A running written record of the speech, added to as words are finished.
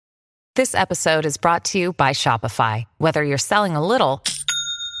This episode is brought to you by Shopify. Whether you're selling a little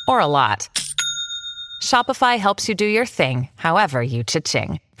or a lot, Shopify helps you do your thing, however you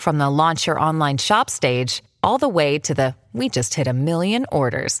cha-ching. From the launch your online shop stage, all the way to the we just hit 1 million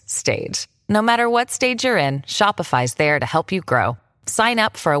orders stage. No matter what stage you're in, Shopify's there to help you grow. Sign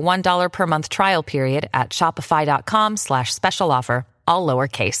up for a $1 per month trial period at shopify.com/special offer, all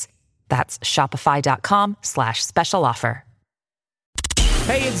lowercase. That's shopify.com/special offer.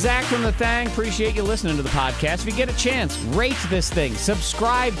 Hey, it's Zach from The Thang. Appreciate you listening to the podcast. If you get a chance, rate this thing,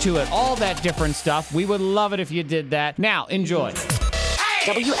 subscribe to it, all that different stuff. We would love it if you did that. Now, enjoy.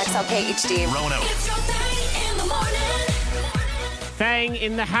 WXLK HD. Roanoke. It's your thing in the morning. Thang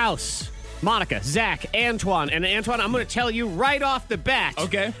in the house. Monica, Zach, Antoine. And Antoine, I'm going to tell you right off the bat.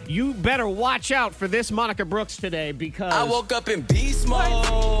 Okay. You better watch out for this Monica Brooks today because I woke up in beast mode.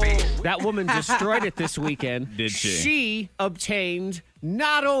 that woman destroyed it this weekend. Did she? She obtained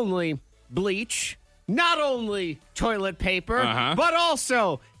not only bleach, not only toilet paper, but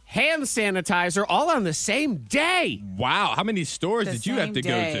also hand sanitizer all on the same day. Wow. How many stores did you have to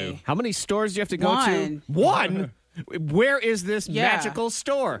go to? How many stores do you have to go to? One. One? Where is this Yeah. magical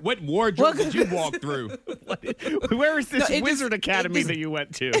store? What wardrobe did you walk through? Where is this No, it Wizard just- Academy it just- that you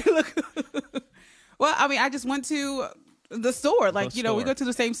went to? Well, I mean, I just went to the store. Like, we store. go to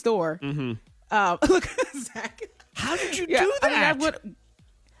the same store. Mm-hmm. Look, Zach. How did you Yeah, do that?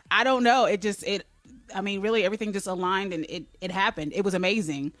 I don't know. Really, everything just aligned and it happened. It was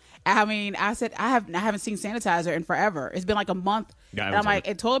amazing. I mean, I said, I haven't seen sanitizer in forever. It's been like a month. Yeah, and I'm like,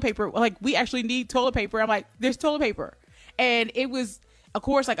 and toilet paper, like, we actually need toilet paper. I'm like, there's toilet paper. And it was, of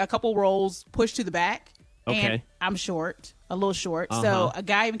course, like a couple rolls pushed to the back. Okay. And I'm short, a little short. So a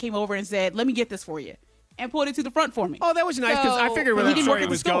guy even came over and said, let me get this for you. And pulled it to the front for me. Oh, that was nice because I figured where he that didn't work story at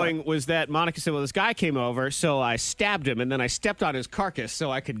the was store. going was that Monica said, well, this guy came over, so I stabbed him, and then I stepped on his carcass so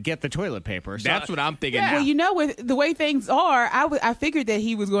I could get the toilet paper. So That's what I'm thinking now. Well, with the way things are, I figured that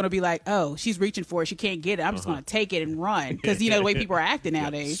he was going to be like, oh, she's reaching for it. She can't get it. I'm just going to take it and run. Because, the way people are acting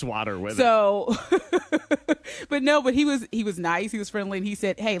nowadays. swat her with it. So, but he was nice. He was friendly. And he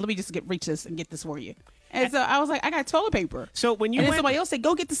said, hey, let me just reach this and get this for you. And so I was like, I got toilet paper. So when you and then went somebody else said,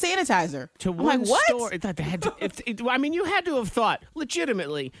 go get the sanitizer. to I'm one like, what? store, you had to have thought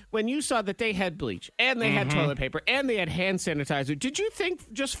legitimately when you saw that they had bleach and they had toilet paper and they had hand sanitizer. Did you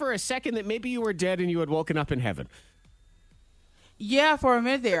think just for a second that maybe you were dead and you had woken up in heaven? Yeah, for a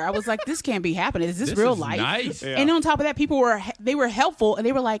minute there, I was like, "This can't be happening. Is this This real is life?" nice. Yeah. And on top of that, people were helpful, and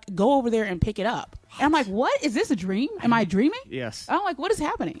they were like, "Go over there and pick it up." And I'm like, "What is this a dream? Am I dreaming?" Yes. I'm like, "What is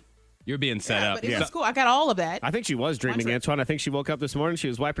happening?" You're being set up. But it was cool. I got all of that. I think she was dreaming, trip. Antoine. I think she woke up this morning. She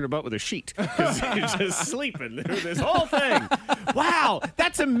was wiping her butt with a sheet because she was just sleeping through this whole thing. Wow,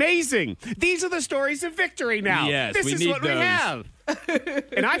 that's amazing. These are the stories of victory now. Yes, this we is need what we those. have.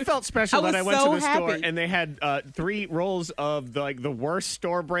 And I felt special I that I was went so to the store happy. and they had 3 rolls of the worst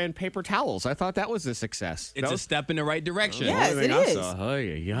store brand paper towels. I thought that was a success. It's That a was step in the right direction. Yes, the only thing it I is. saw.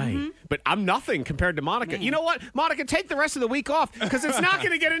 Ay, ay, ay. But I'm nothing compared to Monica. You know what, Monica? Take the rest of the week off because it's not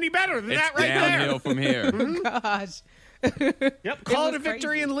going to get any better than It's that right downhill there. from here. Gosh. Yep, call it was a victory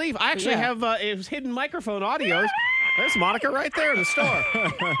crazy. and leave. I actually Yeah. have it was hidden microphone audios. There's Monica right there in the store.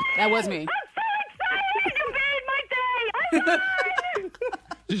 That was me.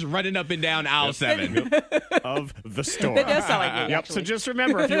 Just running up and down aisle 7. Of the store. That does sound like me, Yep. actually. So just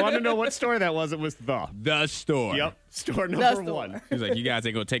remember, if you want to know what store that was, it was the. The store. Yep. Store number store. 1. He's like, you guys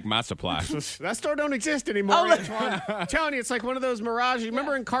ain't going to take my supplies. That store don't exist anymore. Oh, Antoine. I'm telling you, it's like one of those mirages. You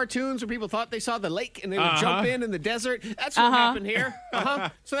remember in cartoons where people thought they saw the lake and they would jump in the desert? That's what happened here.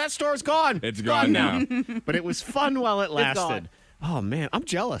 So that store's gone. It's gone now. But it was fun while it gone. lasted. Oh, man. I'm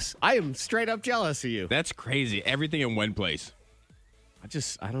jealous. I am straight up jealous of you. That's crazy. Everything in one place.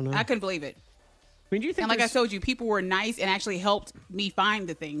 I don't know. I couldn't believe it. I mean, do you think And like I there's- told you, people were nice and actually helped me find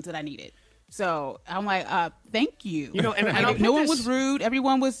the things that I needed. So I'm like, thank you. You know, and I'll Like, put no one this- was rude.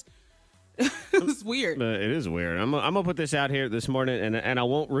 Everyone was. It was weird. It is weird. I'm gonna put this out here this morning, and I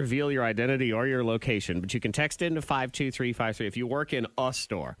won't reveal your identity or your location, but you can text into 52353 if you work in a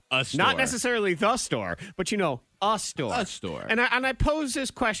store. A store. Not necessarily the store, but a store. A store. And I pose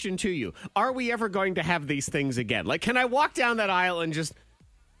this question to you: are we ever going to have these things again? Like, can I walk down that aisle and just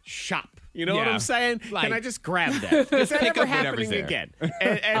shop? You know what Yeah. I'm saying? Like- can I just grab that? Is that pick ever up whatever's happening there. again?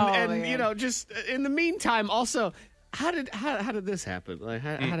 And man. you know, just in the meantime, also. How did this happen? Like,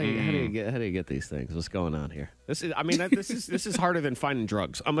 how do you get these things? What's going on here? This is harder than finding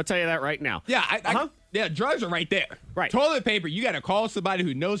drugs. I'm gonna tell you that right now. Yeah, yeah, drugs are right there. Right. Toilet paper, you got to call somebody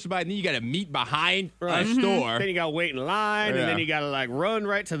who knows somebody, and then you got to meet behind a store. Then you gotta wait in line, and then you gotta like run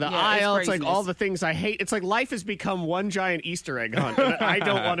right to the Yeah, aisle. it's It's like all craziness. the things I hate. It's like life has become one giant Easter egg hunt that I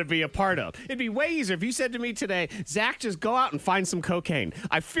don't want to be a part of. It'd be way easier if you said to me today, Zach, just go out and find some cocaine.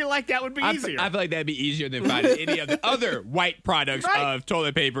 I feel like that would be easier. I feel like that'd be easier than finding any of the other white products Right. of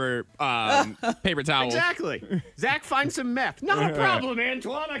toilet paper, paper towels. Exactly. Zach, find some meth. Not a problem,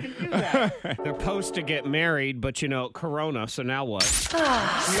 Antoine. I can do that. They're supposed to get married, but Corona, so now what?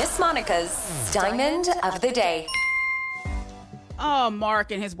 Miss Monica's Diamond of the Day.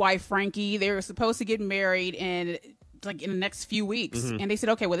 Mark and his wife Frankie, they were supposed to get married in the next few weeks, and they said,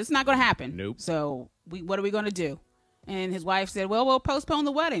 "Okay, well, this is not going to happen. Nope. So what are we going to do?" And his wife said, "Well, we'll postpone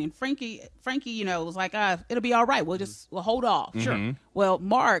the wedding." And Frankie, was like, "It'll be all right. We'll hold off." Sure. Well,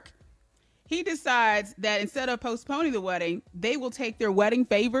 Mark, he decides that instead of postponing the wedding, they will take their wedding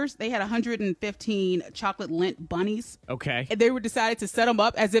favors. They had 115 chocolate lint bunnies. Okay. And they were decided to set them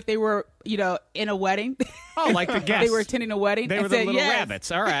up as if they were, in a wedding. Oh, like the guests. They were attending a wedding. They and were the said, little yes. rabbits.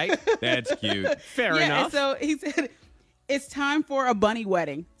 All right. That's cute. Fair Yeah, enough. and so he said, it's time for a bunny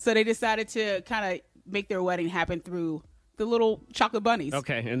wedding. So they decided to kind of make their wedding happen through the little chocolate bunnies.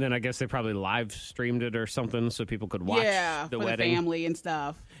 Okay, and then I guess they probably live streamed it or something so people could watch the for wedding. the family and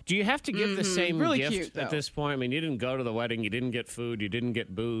stuff. Do you have to give the same Really gift cute, at though. this point? I mean, you didn't go to the wedding, you didn't get food, you didn't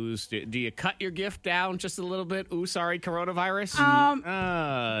get booze. Do you cut your gift down just a little bit? Ooh, sorry, coronavirus.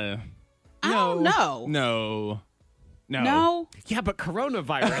 I don't know. No. No? Yeah, but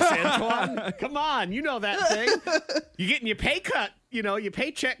coronavirus, Antoine. Come on, you know that thing. You're getting your pay cut, your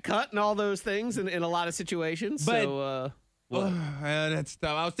paycheck cut and all those things in a lot of situations. But- So, That's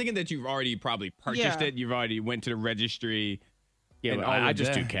tough. I was thinking that you've already probably purchased Yeah. it. You've already went to the registry. yeah, and but all I of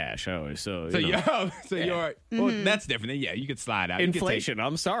just do that. cash always. So, So you know. you're well. That's different. Yeah, you could slide out. Inflation.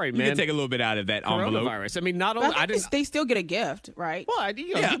 I'm sorry, You man. can take a little bit out of that envelope. Coronavirus. I mean, not But only I I think didn't. they still get a gift, right? Well, I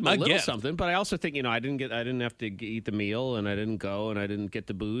Yeah, give them a a little gift. something, but I also think I didn't have to eat the meal, and I didn't go, and I didn't get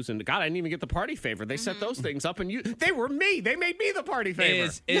the booze, and God, I didn't even get the party favor. They set those things up, and they were me. They made me the party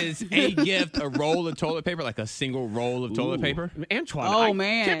favor. Is a gift a roll of toilet paper, like a single roll of toilet paper? Antoine, Oh, I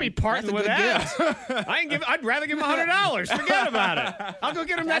man. can't be parting That's a with good that. I'd rather give him $100. Forget about it. I'll go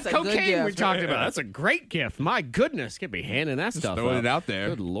get him that That's a good cocaine we gift. talked about. That's a great gift. My goodness, can't be handing that stuff. throwing up. it out there.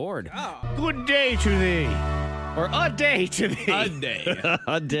 Good Lord. Good day to thee, or a day to thee. A day.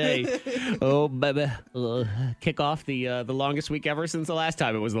 A day. Oh, baby. Kick off the longest week ever since the last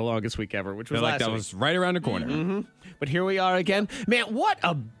time it was the longest week ever, which I was feel like last that week. was right around the corner. But here we are again. Man, what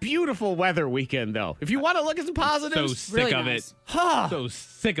a beautiful weather weekend, though. If you want to look at some So positives, sick Really of nice. it. huh, So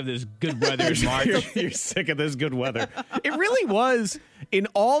sick of this good weather in March. you're sick of this good weather. It really was. In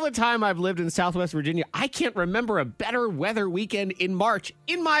all the time I've lived in Southwest Virginia, I can't remember a better weather weekend in March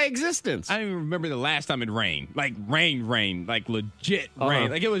in my existence. I don't even remember the last time it rained. Like rain, like legit rain.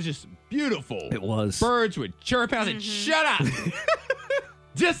 Like it was just beautiful. It was. Birds would chirp. I was like, shut up.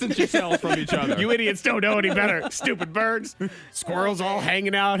 Distance yourselves from each other. You idiots don't know any better. Stupid birds. Squirrels all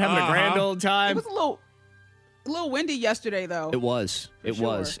hanging out, having a grand old It time. was a little windy yesterday, though. It was. It sure.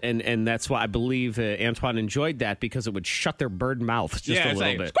 was. And that's why I believe Antoine enjoyed that because it would shut their bird mouths just Yeah, a it's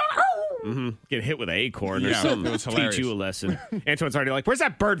little like, bit. Get hit with an acorn or Yeah, something. it was hilarious. Teach you a lesson. Antoine's already like, where's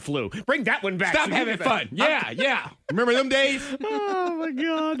that bird flu? Bring that one back. Stop So you having get fun. Yeah. Remember them days? Oh, my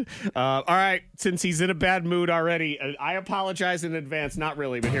God. All right. Since he's in a bad mood already, I apologize in advance. Not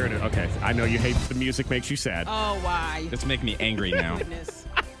really, but here it is. Okay. I know you hate the music makes you sad. Oh, why? It's making me angry now. Goodness.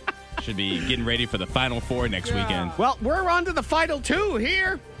 Should be getting ready for the Final Four next weekend. Well, we're on to the final two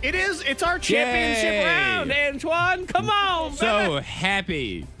here. It's our championship Yay. round, Antoine. Come on, So baby.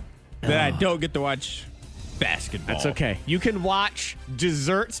 happy that I don't get to watch basketball. That's okay. You can watch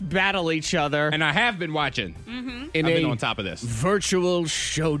desserts battle each other And I have been watching. in I've been a on top of this. virtual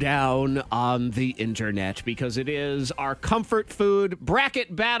showdown on the internet because it is our comfort food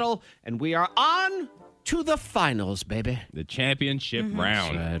bracket battle, and we are on to the finals, baby. The championship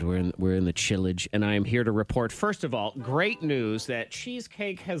round. Right, we're in the chillage, and I am here to report, first of all, great news that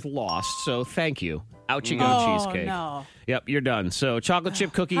Cheesecake has lost, so thank you. Out you go, Oh, Cheesecake. no. Yep, you're done. So chocolate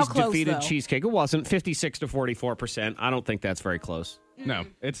chip cookies How close, defeated though? Cheesecake. It wasn't 56 to 44%. I don't think that's very close. No,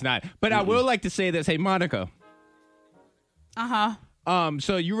 it's not. But I will like to say this. Hey, Monica. Uh-huh.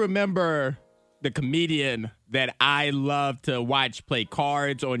 So you remember the comedian that I love to watch play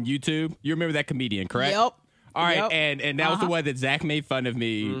cards on YouTube? You remember that comedian, correct? Yep. All right, Yep. and that was the one that Zach made fun of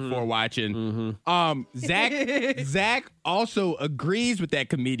me for watching. Zach also agrees with that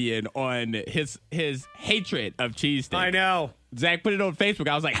comedian on his hatred of cheesesteak. I know. Zach put it on Facebook.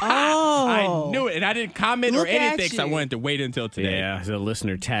 I was like, Oh. I knew it. And I didn't comment or Look at anything, so I you. wanted to wait until today. Yeah, the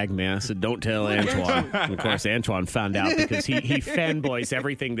listener tagged me. I said, don't tell Antoine. And of course, Antoine found out because he fanboys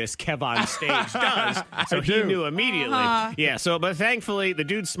everything this Kev on stage does. So he knew immediately. Yeah, but thankfully, the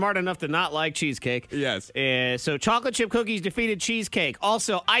dude's smart enough to not like cheesecake. Yes. So chocolate chip cookies defeated cheesecake.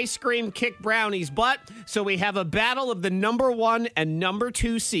 Also, ice cream kicked brownies butt. So we have a battle of the number 1 and number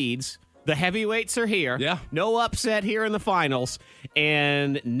 2 seeds. The heavyweights are here. Yeah. No upset here in the finals.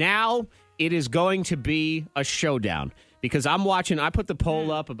 And now it is going to be a showdown. Because I put the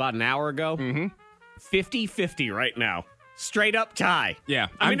poll up about an hour ago. 50-50 right now. Straight up tie. Yeah.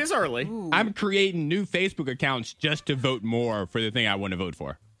 I mean, it's early. I'm creating new Facebook accounts just to vote more for the thing I want to vote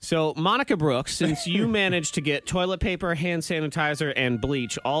for. So, Monica Brooks, since you managed to get toilet paper, hand sanitizer, and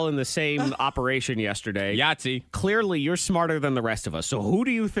bleach all in the same operation yesterday, Yahtzee. clearly you're smarter than the rest of us. So, who do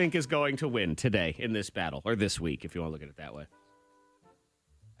you think is going to win today in this battle, or this week, if you want to look at it that way?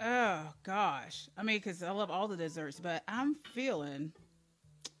 Oh, gosh. I mean, because I love all the desserts, but I'm feeling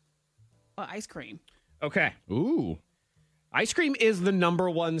ice cream. Okay. Ooh. Ice cream is the number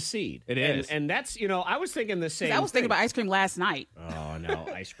 1 seed. It is. And that's, I was thinking the same I was thinking thing. about ice cream last night. Oh, no,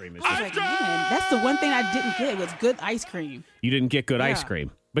 ice cream is I was like, man, that's the one thing I didn't get was good ice cream. You didn't get good ice Yeah.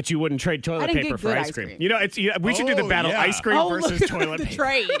 cream, but you wouldn't trade toilet didn't paper get for good ice ice cream. cream. We should do the battle yeah. ice cream versus look at toilet the paper.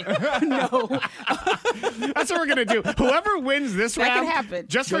 trade. No. That's what we're going to do. Whoever wins this That round, could happen.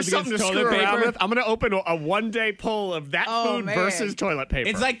 just for Goes something to against screw toilet around paper? with, I'm going to open a one-day poll of that Oh, food man. versus toilet paper.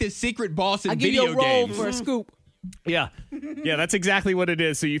 It's like the secret boss in I give video you a roll games. for a scoop. Yeah, that's exactly what it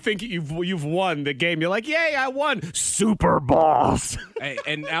is. So you think you've won the game. You're like, yay, I won. Super boss. Hey,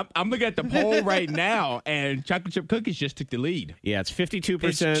 and I'm looking at the poll right now, and chocolate chip cookies just took the lead. Yeah, it's It's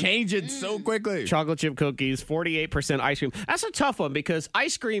 52%. changing so quickly. Chocolate chip cookies, 48% ice cream. That's a tough one because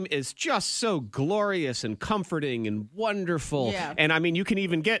ice cream is just so glorious and comforting and wonderful. Yeah. And I mean, you can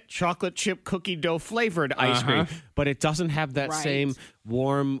even get chocolate chip cookie dough flavored ice cream, but it doesn't have that Right. same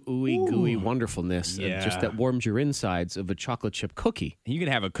warm, ooey gooey wonderfulness. Yeah. Just that warms your insides of a chocolate chip cookie. You can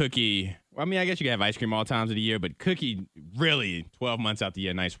have a cookie. I mean, I guess you can have ice cream all times of the year, but cookie, really, 12 months out the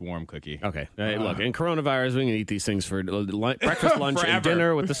year, nice warm cookie. Okay. Look, in coronavirus, we can eat these things for breakfast, lunch, and Forever.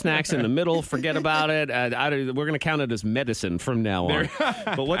 dinner with the snacks in the middle. Forget about it. We're going to count it as medicine from now on.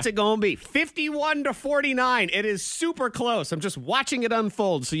 But what's it going to be? 51-49. It is super close. I'm just watching it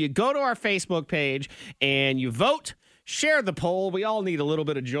unfold. So you go to our Facebook page and you vote. Share the poll. We all need a little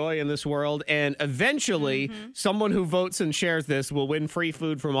bit of joy in this world. And eventually, someone who votes and shares this will win free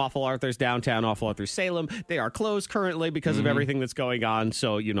food from Awful Arthur's downtown, Awful Arthur's Salem. They are closed currently because of everything that's going on.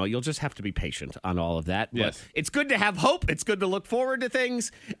 So, you'll just have to be patient on all of that. Yes. But it's good to have hope. It's good to look forward to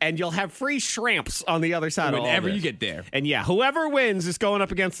things. And you'll have free shrimps on the other side of all Whenever this. you get there. And yeah, whoever wins is going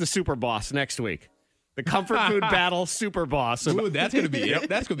up against the super boss next week. The comfort food battle super boss. Ooh, that's gonna be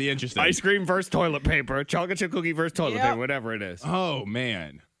that's gonna be interesting. Ice cream versus toilet paper, chocolate chip cookie versus toilet Yep. paper, whatever it is. Oh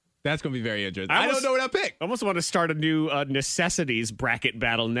man, that's gonna be very interesting. I I almost- don't know what I pick. I almost want to start a new necessities bracket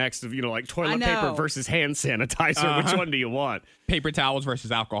battle next of, like toilet I paper know. versus hand sanitizer. Which one do you want? Paper towels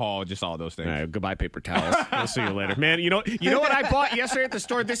versus alcohol, just all those things. All right, goodbye, paper towels. I'll see you later. Man, you know what I bought yesterday at the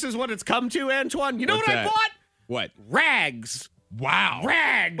store? This is what it's come to, Antoine. You know What's what I that? bought? What? Rags. Wow.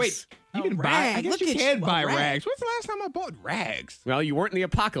 Rags. Wait, you can buy. I rag. guess Look you at can you, a buy rag. rags. When's the last time I bought rags? Well, you weren't in the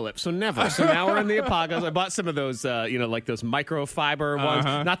apocalypse, so never. So now we're in the apocalypse. I bought some of those, like those microfiber ones.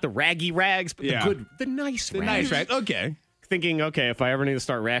 Not the raggy rags, but Yeah. the nice The rags. nice rags. Okay. Thinking, okay, if I ever need to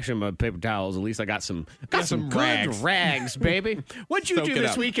start rationing my paper towels, at least I got some some good rags. rags, baby. What'd you Soak do it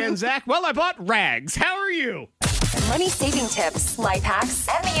this up. weekend, Zach? Well, I bought rags. How are you? Money saving tips, life hacks,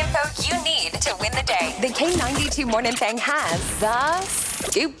 and the info you need to win the day. The K92 Morning Thing has the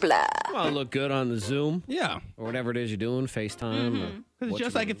Dupla. Well, I look good on the Zoom Yeah. or whatever it is you're doing, FaceTime. Or It's what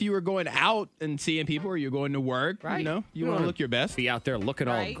just you like if you were going out and seeing people or you're going to work, Right. you want You to wanna look your best. be out there looking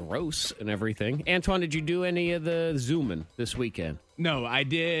Right. all gross and everything. Antoine, did you do any of the Zooming this weekend? No, I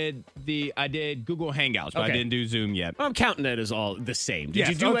did Google Hangouts, but Okay. I didn't do Zoom yet. I'm counting it as all the same. Did Yes,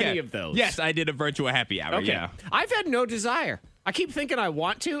 you do okay. any of those? Yes, I did a virtual happy hour. Okay. Yeah. I've had no desire. I keep thinking I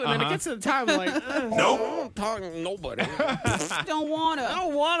want to, and then it gets to the time I'm like, nope. I don't talk to nobody. Don't wanna. I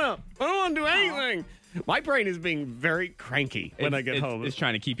don't want to do anything. My brain is being very cranky when I get home. It's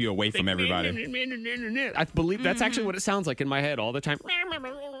trying to keep you away from everybody. I believe that's actually what it sounds like in my head all the time.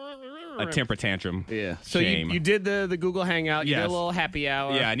 A temper tantrum. Yeah. So Shame. you did the Google Hangout. You did a Yes. little happy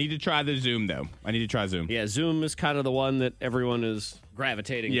hour. Yeah, I need to try the Zoom, though. I need to try Zoom. Yeah, Zoom is kind of the one that everyone is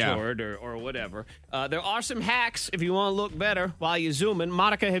gravitating Yeah. toward or whatever. There are some hacks if you want to look better while you Zoom in.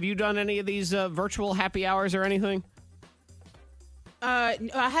 Monica, have you done any of these virtual happy hours or anything?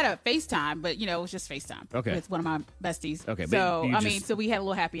 I had a FaceTime, but it was just FaceTime. Okay. With one of my besties. Okay, but So you so we had a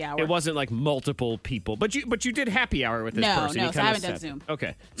little happy hour. It wasn't like multiple people, but you did happy hour with this person. No, You so I kinda haven't done said- Zoom.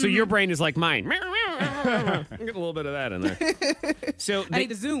 Okay, so your brain is like mine. Get a little bit of that in there. So I need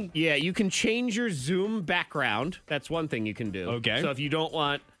to Zoom. Yeah, you can change your Zoom background. That's one thing you can do. Okay. So if you don't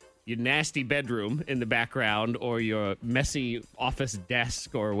want your nasty bedroom in the background or your messy office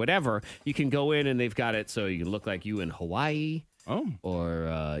desk or whatever, you can go in and they've got it so you can look like you in Hawaii. Oh. Or,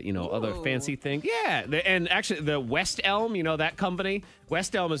 other fancy things. Yeah. And actually, the West Elm, that company,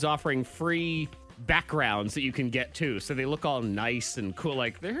 West Elm is offering free backgrounds that you can get too. So they look all nice and cool.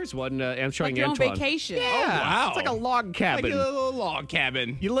 Like, there's one I'm showing Like you're on Antoine. vacation. Yeah. Oh, wow. It's like a log cabin. Like a little log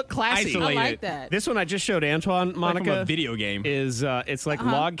cabin. You look classy. Isolated. I like that. This one I just showed Antoine, Like Monica. from a video game. Is it's like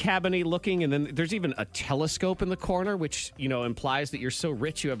log cabin-y looking, and then there's even a telescope in the corner, which implies that you're so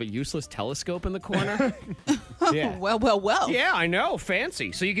rich you have a useless telescope in the corner. Yeah. Well. Yeah, I know,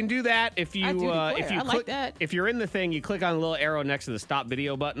 fancy. So you can do that if you I do declare. if you I like click, that. if you're in the thing, you click on the little arrow next to the stop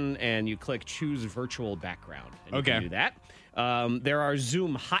video button, and you click choose virtual background. And you can Okay. do that. There are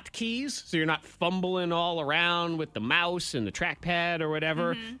Zoom hotkeys, so you're not fumbling all around with the mouse and the trackpad or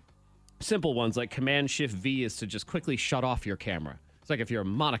whatever. Mm-hmm. Simple ones like Command-Shift-V is to just quickly shut off your camera. It's like if you're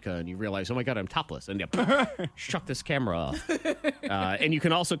Monica and you realize, oh my God, I'm topless, and you shut this camera off. And you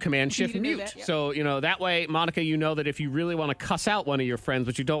can also Command-Shift-Mute. that, yeah. So, that way, Monica, you know that if you really want to cuss out one of your friends,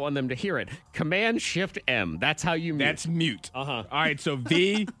 but you don't want them to hear it, Command-Shift-M. That's how you mute. That's mute. Uh-huh. All right, so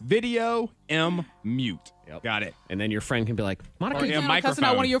V, video, M, mute. Yep. Got it. And then your friend can be like, Monica, Or, yeah, Cussing out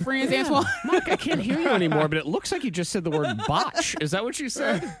microphone. one of your friends, Antoine. Monica, I can't hear you anymore, but it looks like you just said the word botch. Is that what you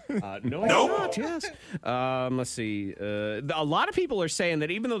said? No, it's not. Yes. Let's see. A lot of people are saying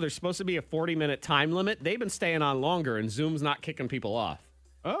that even though there's supposed to be a 40-minute time limit, they've been staying on longer, and Zoom's not kicking people off.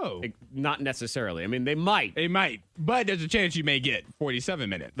 Oh. Like, not necessarily. I mean, they might. It might, but there's a chance you may get 47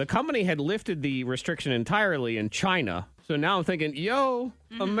 minutes. The company had lifted the restriction entirely in China. So now I'm thinking,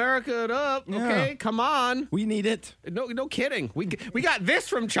 America it up. Okay, Yeah. come on. We need it. No kidding. We got this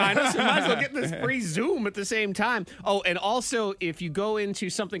from China, so we might as well get this free Zoom at the same time. Oh, and also, if you go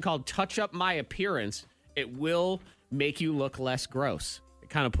into something called Touch Up My Appearance, it will make you look less gross. It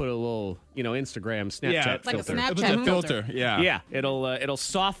kind of put a little, Instagram, Snapchat Yeah. Like a filter. Snapchat It was a filter. filter. Yeah. Yeah, it'll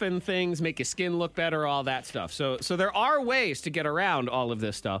soften things, make your skin look better, all that stuff. So there are ways to get around all of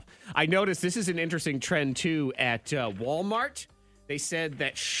this stuff. I noticed this is an interesting trend too at Walmart. They said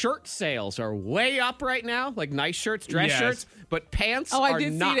that shirt sales are way up right now, like nice shirts, dress Yes. shirts, but pants Oh, I are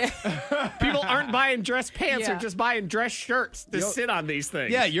did not. see that. People aren't buying dress pants; Yeah. they're just buying dress shirts to sit on these things.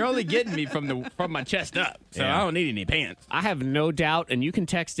 Yeah, you're only getting me from my chest up, so Yeah. I don't need any pants. I have no doubt, and you can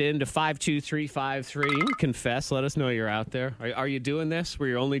text in to 52353. Confess, let us know you're out there. Are you doing this where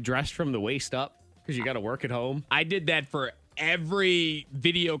you're only dressed from the waist up because you got to work at home? I did that for every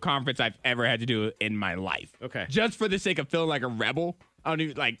video conference I've ever had to do in my life. Okay. Just for the sake of feeling like a rebel. I don't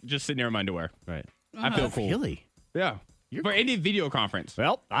even just sitting there in my underwear. Right. I feel cool. Really? Yeah. For any video conference.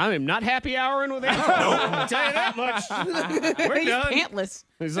 Well, I am not happy houring with Antoine. I'll tell you that much. We're He's done. pantless.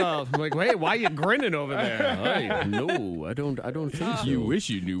 He's like, wait, why are you grinning over there? No, I don't think so. You wish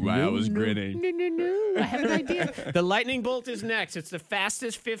you knew why I was grinning. No, I have an idea. The lightning bolt is next. It's the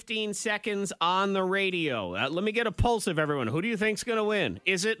fastest 15 seconds on the radio. Let me get a pulse of everyone. Who do you think's going to win?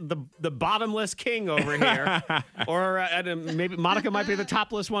 Is it the bottomless king over here? Or maybe Monica might be the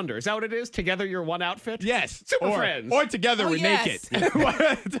topless wonder. Is that what it is? Together you're one outfit? Yes. Super friends. Or together we're yes. naked. One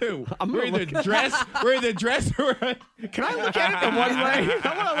of the two. We're either dressed or Can I look at it the one way?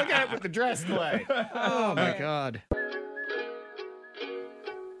 I want to look at it with the dressed way. Oh, my God.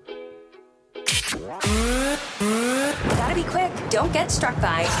 Gotta be quick. Don't get struck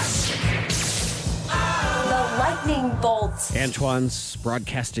by the lightning bolt. Antoine's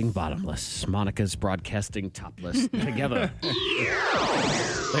broadcasting bottomless. Monica's broadcasting topless. Together.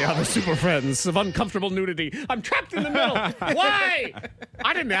 They are the super friends of uncomfortable nudity. I'm trapped in the middle. Why?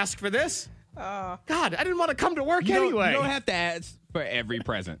 I didn't ask for this. God, I didn't want to come to work anyway. You don't have to ask for every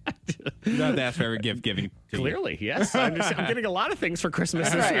present. You don't have to ask for every gift giving. to you. Clearly, yes. I'm getting a lot of things for Christmas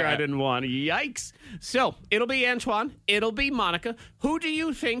this year I didn't want. Yikes. So, it'll be Antoine. It'll be Monica. Who do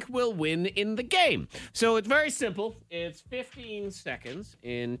you think will win in the game? So, it's very simple. It's 15 seconds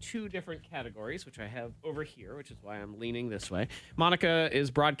in 2 different categories, which I have over here, which is why I'm leaning this way. Monica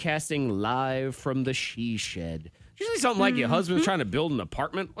is broadcasting live from the she shed. Did you say something like your husband's trying to build an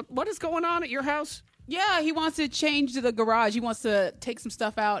apartment? What is going on at your house? Yeah, he wants to change the garage. He wants to take some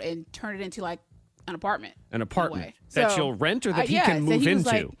stuff out and turn it into like an apartment. An apartment Way. that So, you'll rent or that he yeah, can so move he was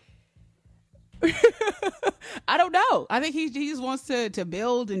into? I don't know. I think he just wants to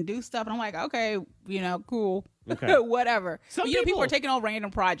build and do stuff. And I'm like, okay, cool. whatever. Some But, people people are taking on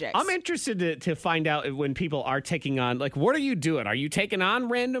random projects. I'm interested to find out when people are taking on, like, what are you doing? Are you taking on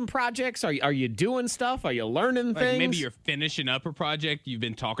random projects? Are you doing stuff? Are you learning things? Maybe you're finishing up a project you've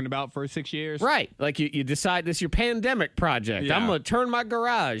been talking about for 6 years. Right. Like you decide this is your pandemic project. Yeah. I'm going to turn my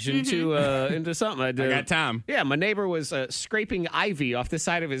garage into something. I got time. Yeah, my neighbor was scraping ivy off the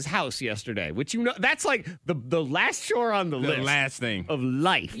side of his house yesterday, which, that's like the last chore on the list. The last thing. Of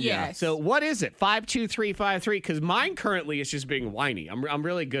life. Yes. So what is it? 52353? Because mine currently is just being whiny. I'm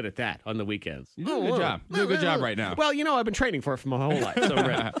really good at that on the weekends. You do a good job. You do a good job right now. Well, I've been training for it my whole life, so I'm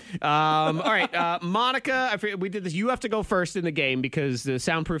ready. All right, Monica, I forget, we did this. You have to go first in the game because the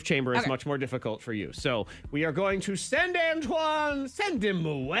soundproof chamber is much more difficult for you. So we are going to send Antoine, send him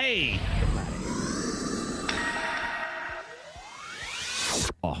away.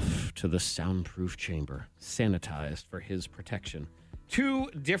 Off to the soundproof chamber, sanitized for his protection. 2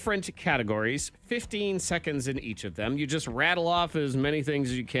 different categories, 15 seconds in each of them. You just rattle off as many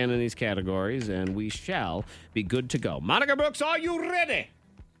things as you can in these categories, and we shall be good to go. Monica Brooks, are you ready?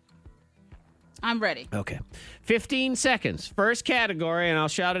 I'm ready. Okay. 15 seconds. First category, and I'll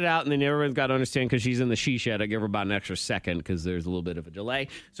shout it out, and then everyone's got to understand because she's in the she shed. I give her about an extra second because there's a little bit of a delay.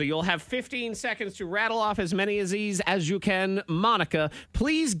 So you'll have 15 seconds to rattle off as many of these as you can. Monica,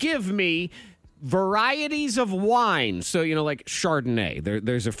 please give me varieties of wine. So, like Chardonnay.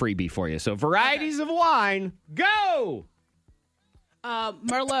 There's a freebie for you. So varieties of wine, go!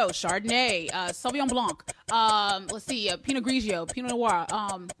 Merlot, Chardonnay, Sauvignon Blanc. Let's see, Pinot Grigio, Pinot Noir.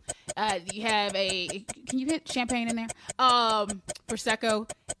 You have can you hit champagne in there? Prosecco.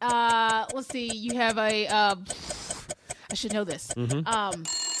 Let's see, you have I should know this. A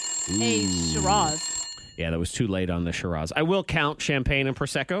Shiraz. Yeah, that was too late on the Shiraz. I will count champagne and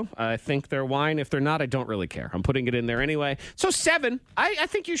Prosecco. I think they're wine. If they're not, I don't really care. I'm putting it in there anyway. So 7. I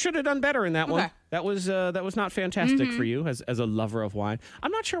think you should have done better in that one. That was not fantastic for you as a lover of wine.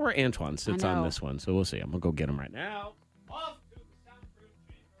 I'm not sure where Antoine sits on this one, so we'll see. I'm going to go get him right now. Off to the soundproof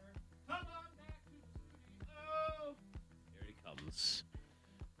chamber. Come on back to the studio. Here he comes,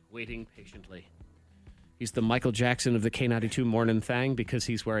 waiting patiently. He's the Michael Jackson of the K92 Morning Thang because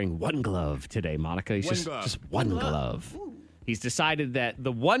he's wearing one glove today, Monica. He's just one glove. He's decided that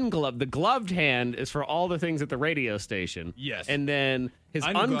the gloved hand is for all the things at the radio station. Yes. And then his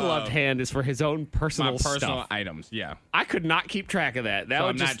ungloved hand is for his own personal personal stuff. items, yeah. I could not keep track of that.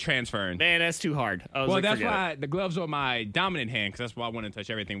 I'm not transferring. Man, that's too hard. That's why the gloves are my dominant hand, because that's what I want to touch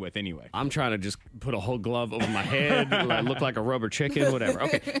everything with anyway. I'm trying to just put a whole glove over my head, look like a rubber chicken, whatever.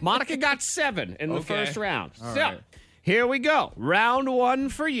 Okay, Monica got 7 in the first round. All so, right. Here we go. Round 1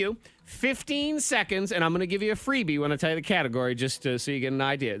 for you. 15 seconds, and I'm going to give you a freebie when I tell you the category, just so you get an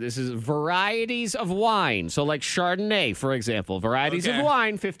idea. This is varieties of wine. So like Chardonnay, for example. Varieties of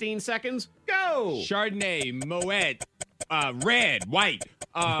wine, 15 seconds, go! Chardonnay, Moet, red, white,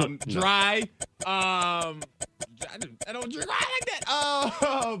 dry. I don't drink wine like that.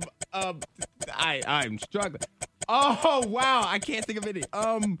 I'm struggling. Oh, wow. I can't think of any.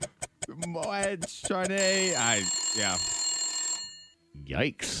 Moet, Chardonnay.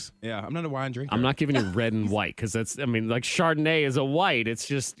 Yikes. Yeah, I'm not a wine drinker. I'm not giving you red and white because like Chardonnay is a white. It's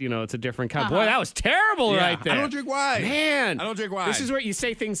just, it's a different kind. Boy, that was terrible right there. I don't drink wine. Man. I don't drink wine. This is where you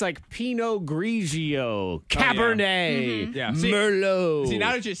say things like Pinot Grigio, Cabernet, Merlot. See,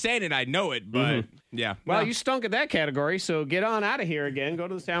 now that you're saying it, I know it, but yeah. Well, you stunk at that category, so get on out of here again. Go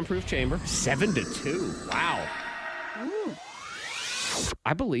to the soundproof chamber. 7-2. Wow. Ooh.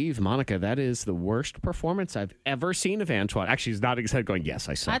 I believe, Monica, that is the worst performance I've ever seen of Antoine. Actually, he's nodding his head going, yes,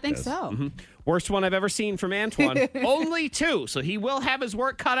 I saw I think so. Worst one I've ever seen from Antoine. Only 2, so he will have his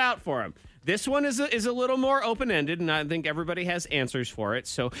work cut out for him. This one is a little more open-ended, and I think everybody has answers for it.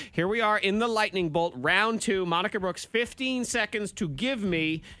 So here we are in the lightning bolt, round 2. Monica Brooks, 15 seconds to give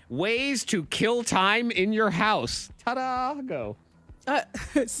me ways to kill time in your house. Ta-da, go.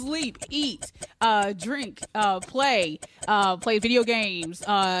 Sleep, eat, drink, play video games,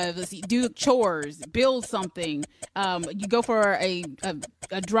 let's see, do chores, build something. You go for a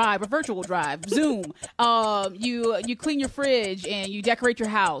drive, a virtual drive, Zoom. You clean your fridge and you decorate your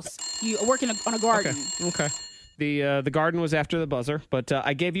house. You work on a garden. Okay. The garden was after the buzzer, but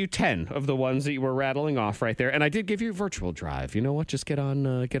I gave you 10 of the ones that you were rattling off right there, and I did give you virtual drive. You know what? Just get on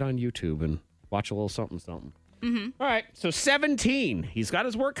YouTube and watch a little something. All right, so 17. He's got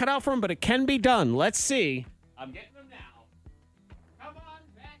his work cut out for him, but it can be done. Let's see. I'm getting him now. Come on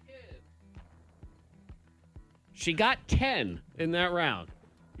back in. She got 10 in that round.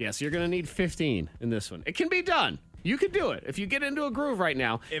 Yes, you're going to need 15 in this one. It can be done. You could do it. If you get into a groove right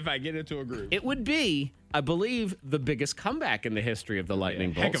now, If I get into a groove. it would be, I believe, the biggest comeback in the history of the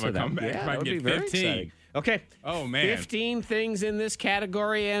Lightning Bolt. heck of a comeback. If Yeah, I that can would be get very 15. exciting. Okay. Oh, man. 15 things in this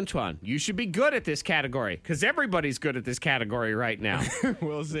category, Antoine. You should be good at this category because everybody's good at this category right now.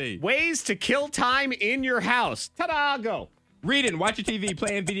 We'll see. Ways to kill time in your house. Ta-da, go. Reading, watching TV,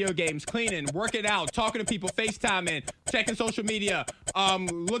 playing video games, cleaning, working out, talking to people, FaceTiming, checking social media,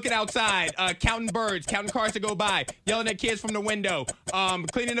 looking outside, counting birds, counting cars that go by, yelling at kids from the window,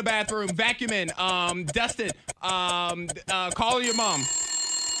 cleaning the bathroom, vacuuming, dusting, calling your mom.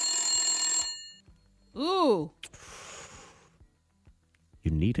 Ooh.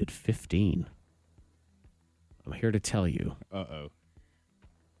 You needed 15. I'm here to tell you. Uh-oh.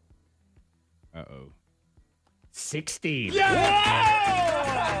 16.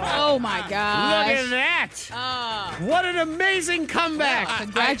 Oh, my gosh. Look at that. What an amazing comeback.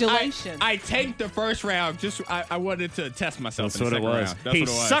 Congratulations. I tanked the first round. I wanted to test myself in the second round. That's He what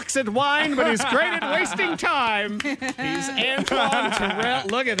it was. sucks at wine, but he's great at wasting time. He's Antoine Terrell.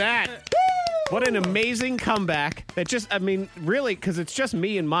 Look at that. What an amazing comeback. That just, I mean, really, because it's just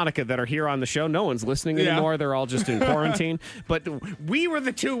me and Monica that are here on the show. No one's listening anymore. They're all just in quarantine. But we were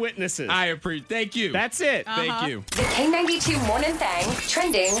the two witnesses. I appreciate. Thank you. That's it. Thank you. The K92 Morning Thang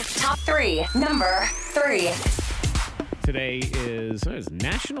trending top 3. Number 3. Today is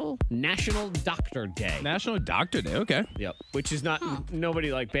National Doctor Day. National Doctor Day. Okay. Yep. Which is not,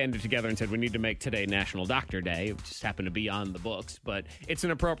 nobody like banded together and said, we need to make today National Doctor Day. It just happened to be on the books, but it's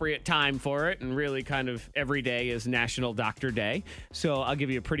an appropriate time for it. And really kind of every day is National Doctor Day. So I'll give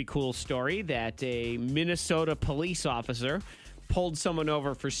you a pretty cool story that a Minnesota police officer pulled someone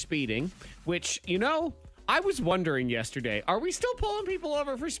over for speeding, which, you know, I was wondering yesterday, are we still pulling people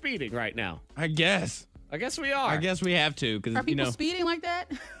over for speeding right now? I guess. I guess we are. I guess we have to because Are people speeding like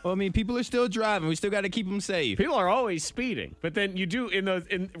that? Well, I mean, people are still driving. We still got to keep them safe. People are always speeding, but then you do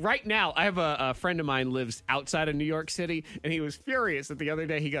right now. I have a friend of mine lives outside of New York City, and he was furious that the other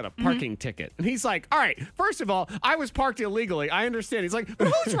day he got a parking ticket, and he's like, "All right, first of all, I was parked illegally. I understand." He's like, "But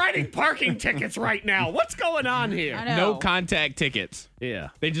who's writing parking tickets right now? What's going on here?" I know. No contact tickets. Yeah.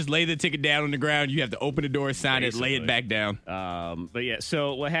 They just lay the ticket down on the ground. You have to open the door, sign it, lay it back down. But yeah,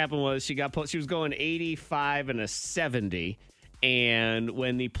 so what happened was she was going 85 and a 70. And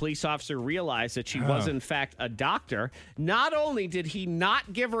when the police officer realized that she was, in fact, a doctor, not only did he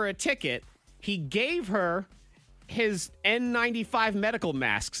not give her a ticket, he gave her his N95 medical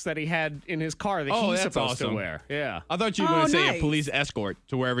masks that he had in his car that he's that's supposed to awesome. wear. Yeah. I thought you were going to say a nice. police escort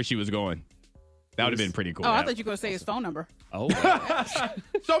to wherever she was going. That would have been pretty cool. Oh, I thought you were going to say his phone number. Oh,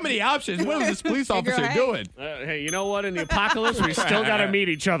 So many options. What was this police officer hey. doing? hey, you know what? In the apocalypse, we still got to meet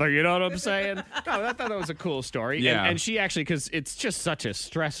each other. You know what I'm saying? No, I thought that was a cool story. Yeah. And she actually, because it's just such a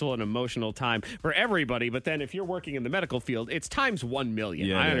stressful and emotional time for everybody. But then if you're working in the medical field, it's times 1 million.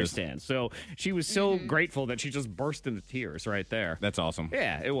 Yeah, I it is. understand. So she was so grateful that she just burst into tears right there. That's awesome.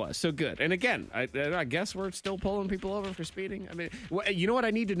 Yeah, it was so good. And again, I guess we're still pulling people over for speeding. I mean, you know what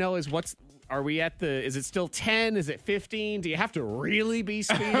I need to know is are we at is it still 10? Is it 15? Do you have to really be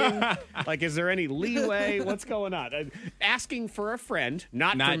speeding? Like, is there any leeway? What's going on? Asking for a friend,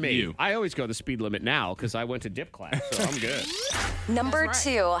 not for me. you. I always go the speed limit now because I went to dip class, so I'm good. Number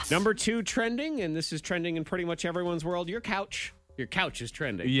 2. Number 2 trending, and this is trending in pretty much everyone's world, your couch. Your couch is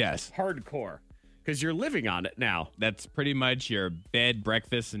trending. Yes. Hardcore. Because you're living on it now. That's pretty much your bed,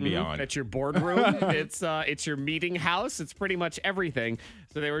 breakfast, and beyond. It's your boardroom. It's your meeting house. It's pretty much everything.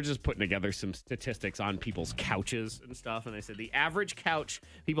 So they were just putting together some statistics on people's couches and stuff. And they said the average couch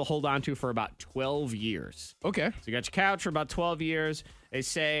people hold on to for about 12 years. Okay. So you got your couch for about 12 years. They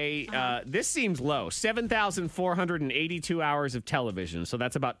say this seems low. 7,482 hours of television. So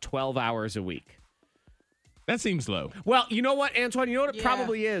that's about 12 hours a week. That seems low. Well, you know what, Antoine? You know what it Yeah.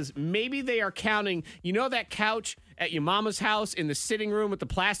 probably is? Maybe they are counting, that couch at your mama's house in the sitting room with the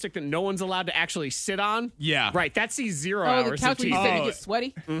plastic that no one's allowed to actually sit on? Yeah. Right. That's these 0 Oh, hours the couch of where you TV. sit and get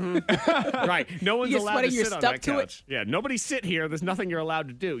sweaty? Right. No one's You get allowed sweaty, to you're sit on stuck that to it? couch. Yeah. Nobody sit here. There's nothing you're allowed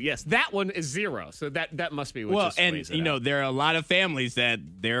to do. Yes. That one is 0. So that must be what Well, just and weighs it out. there are a lot of families that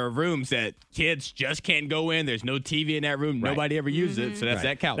there are rooms that kids just can't go in. There's no TV in that room. Right. Nobody ever uses it. So that's Right.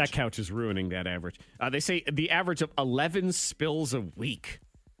 that couch. That couch is ruining that average. They say the average of 11 spills a week,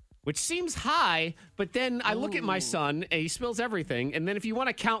 which seems high, but then I look at my son and he spills everything. And then if you want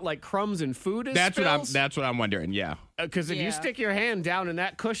to count like crumbs and food as That's spills, what I'm wondering. Yeah. because if you Yeah. stick your hand down in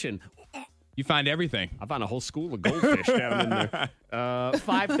that cushion, You find everything. I found a whole school of goldfish down in there.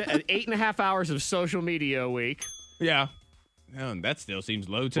 8.5 hours of social media a week. Yeah. That still seems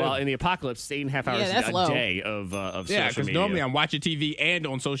low, too. Well, in the apocalypse, 8.5 hours that's a low. day of social yeah, because media. normally I'm watching TV and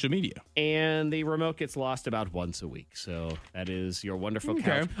on social media. And the remote gets lost about once a week. So that is your wonderful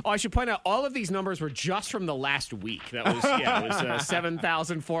Okay. couch. Oh, I should point out, all of these numbers were just from the last week. That was, it was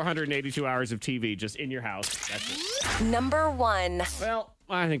 7,482 hours of TV just in your house. That's it. Number 1. Well,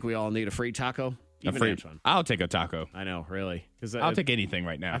 I think we all need a free taco. Even Antoine. I'll take a taco. I know, really. 'Cause, I'll take anything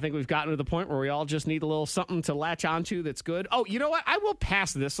right now. I think we've gotten to the point where we all just need a little something to latch onto that's good. Oh, you know what? I will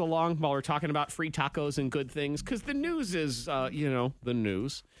pass this along while we're talking about free tacos and good things, because the news is, the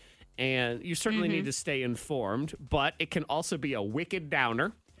news. And you certainly need to stay informed, but it can also be a wicked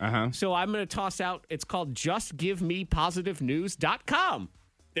downer. So I'm going to toss out, it's called justgivemepositivenews.com.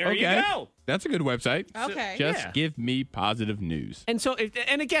 There you go. That's a good website. Okay. Just give me positive news. And so,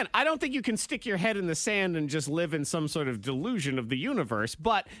 and again, I don't think you can stick your head in the sand and just live in some sort of delusion of the universe,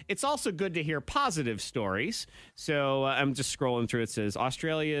 but it's also good to hear positive stories. So I'm just scrolling through. It says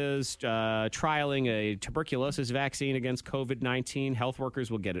Australia's trialing a tuberculosis vaccine against COVID-19. Health workers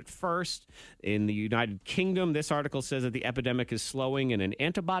will get it first. In the United Kingdom, this article says that the epidemic is slowing and an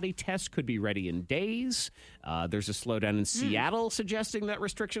antibody test could be ready in days. There's a slowdown in Seattle suggesting that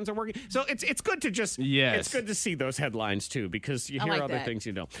restrictions are working. So it's good to just, it's good to see those headlines too, because you hear other things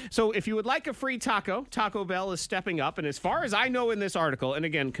you know. So if you would like a free taco, Taco Bell is stepping up. And as far as I know in this article, and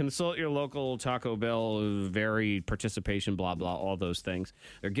again, consult your local Taco Bell, varied participation, blah, blah, all those things.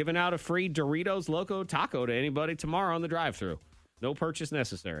 They're giving out a free Doritos Loco Taco to anybody tomorrow on the drive-thru. No purchase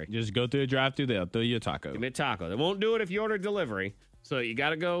necessary. Just go through the drive-thru, they'll throw you a taco. Give me a taco. They won't do it if you order delivery. So you got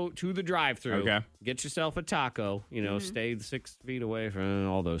to go to the drive-thru. Okay. Get yourself a taco. Stay 6 feet away from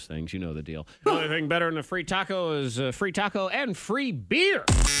all those things. You know the deal. The only thing better than a free taco is a free taco and free beer.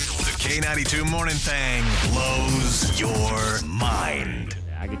 The K92 Morning Thang blows your mind.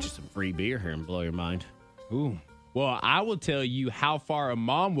 I get you some free beer here and blow your mind. Ooh. Well, I will tell you how far a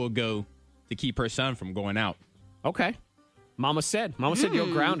mom will go to keep her son from going out. Okay. Mama said you're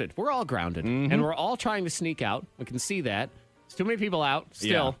grounded. We're all grounded. And we're all trying to sneak out. We can see that. There's too many people out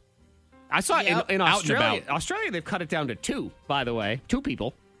still. I saw it in Australia. Australia, they've cut it down to 2, by the way. 2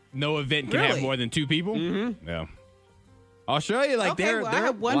 people. No event can have more than 2 people? Mm-hmm. Yeah. Australia, they're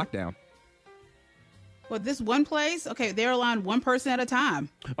locked down. Well, this one place, they're allowing one person at a time.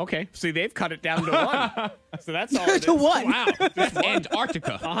 Okay. See, they've cut it down to 1. So that's all it To is. 1. Wow. That's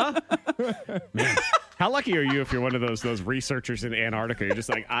Antarctica. Man, how lucky are you if you're one of those researchers in Antarctica? You're just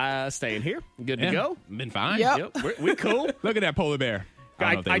like, staying here. Good to go. Been fine. Yep. We cool. Look at that polar bear.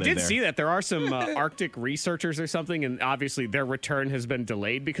 I did see that. There are some Arctic researchers or something, and obviously their return has been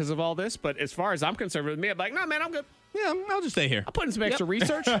delayed because of all this. But as far as I'm concerned with me, I'm like, no, man, I'm good. Yeah, I'll just stay here. I'll put in some extra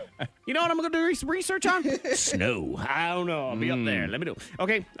research. You know what I'm going to do research on? Snow. I don't know. I'll be up there. Let me know.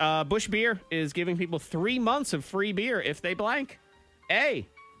 Okay, Busch Beer is giving people 3 months of free beer if they blank. A,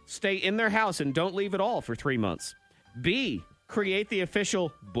 stay in their house and don't leave at all for 3 months. B, create the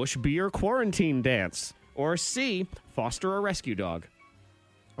official Busch Beer quarantine dance. Or C, foster a rescue dog.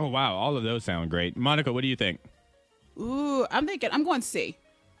 Oh, wow. All of those sound great. Monica, what do you think? Ooh, I'm going C.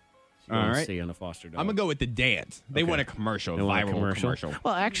 All right. C on the foster dog. I'm going to go with the dance. They want a commercial, viral commercial.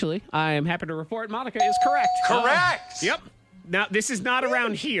 Well, actually, I am happy to report Monica is correct. Correct! Yep. Now, this is not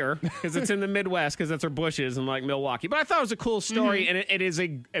around here because it's in the Midwest because that's where Busch is in Milwaukee. But I thought it was a cool story, and it is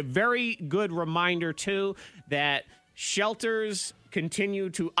a very good reminder, too, that shelters continue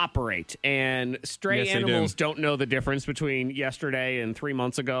to operate, and stray animals don't know the difference between yesterday and 3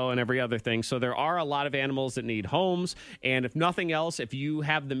 months ago and every other thing. So there are a lot of animals that need homes, and if nothing else, if you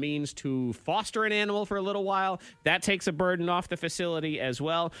have the means to foster an animal for a little while, that takes a burden off the facility as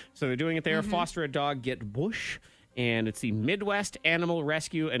well. So they're doing it there. Foster a dog, get Busch. And it's the Midwest Animal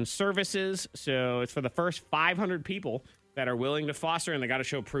Rescue and Services. So it's for the first 500 people that are willing to foster, and they got to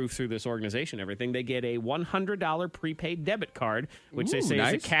show proof through this organization, everything. They get a $100 prepaid debit card, which they say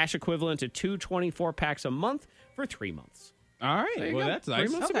is a cash equivalent to 2 24-packs a month for 3 months. All right. Well, that's nice.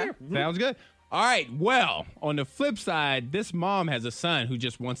 3 months of beer. Sounds good. All right. Well, on the flip side, this mom has a son who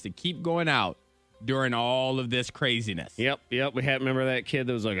just wants to keep going out during all of this craziness. Yep. We had, remember that kid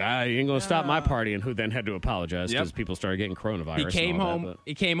that was like, you ain't going to stop my party, and who then had to apologize because people started getting coronavirus.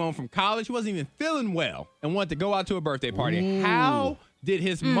 He came home from college, wasn't even feeling well, and wanted to go out to a birthday party. How did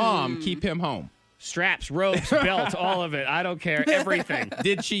his mom keep him home? Straps, ropes, belt, all of it. I don't care. Everything.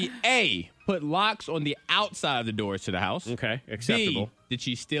 Did she, A, put locks on the outside of the doors to the house? Okay, acceptable. B, did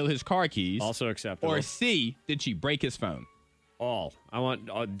she steal his car keys? Also acceptable. Or C, did she break his phone? All. I want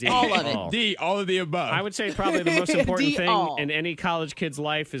D. All of it. All. D, all of the above. I would say probably the most important D, thing all. in any college kid's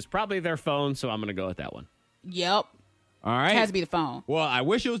life is probably their phone, so I'm going to go with that one. Yep. All right. It has to be the phone. Well, I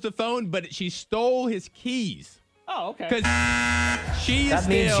wish it was the phone, but she stole his keys. Oh, Oh, okay. Because she is That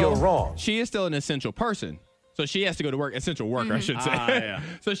means you're wrong. She is still an essential person. So she has to go to work, essential worker, I should say. Yeah.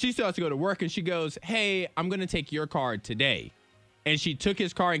 So she still has to go to work, and she goes, hey, I'm going to take your card today. And she took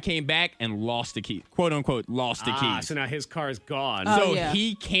his car and came back and lost the key, quote unquote, lost the keys. So now his car's gone. Oh, So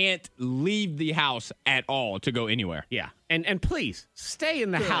he can't leave the house at all to go anywhere. Yeah. And please stay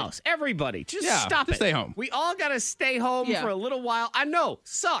in the house. Everybody, just Yeah, stop just it. stay home. We all got to stay home Yeah. for a little while. I know,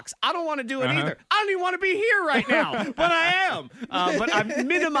 sucks. I don't want to do it either. I don't even want to be here right now, but I am. But I'm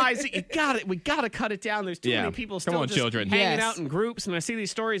minimizing. We got to cut it down. There's too Yeah. many people Come still on, just children. hanging Yes. out in groups, and I see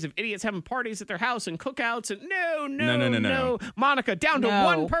these stories of idiots having parties at their house and cookouts. And No. no. Monica, down to No.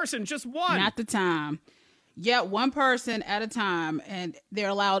 one person, just one. Not the time. Yeah, one person at a time, and they're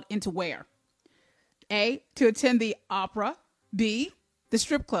allowed into where? A, to attend the opera. B, the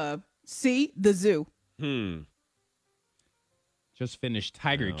strip club. C, the zoo. Just finished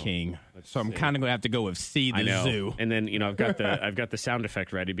Tiger King, so I'm kind of going to have to go with C, I the know. zoo. And then, I've got the sound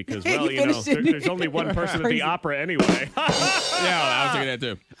effect ready because, You well, finished it. there's only one person at the Crazy. opera anyway. Yeah, I was thinking that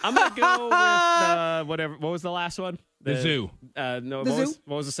too. I'm going to go with whatever. What was the last one? The zoo. No, The what zoo?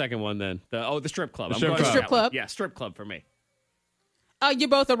 was the second one then? The strip club. The I'm strip going club. with Strip that one. club. Yeah, strip club for me. You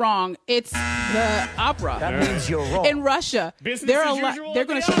both are wrong. It's the opera. That means you're wrong. In Russia, Business they're as usual they're at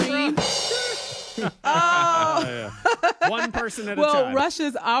going the to opera. stream. One person at a Well, time.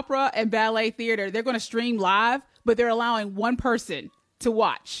 Russia's opera and ballet theater, they're going to stream live, but they're allowing one person to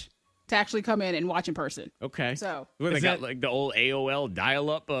watch, to actually come in and watch in person. Okay. So- what, they Is got that- like the old AOL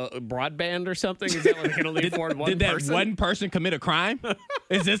dial-up broadband or something? Is that what they can only afford one Did that person? one person commit a crime?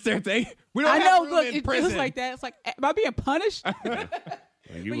 Is this their thing? We don't I have know, room look, in it prison. was like that. It's like, am I being punished? You But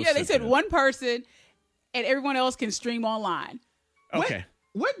will yeah, they sit said there. one person and everyone else can stream online. Okay.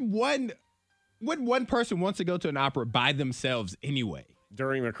 What one person wants to go to an opera by themselves anyway?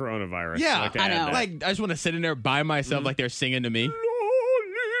 During the coronavirus. Yeah, Like to I add know. that. Like, I just want to sit in there by myself like they're singing to me.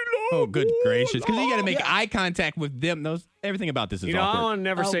 Oh, good gracious. Because you got to make eye contact with them. Everything about this is I awkward. want to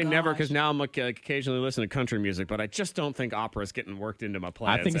never Oh, say never gosh. because now I'm occasionally listening to country music, but I just don't think opera is getting worked into my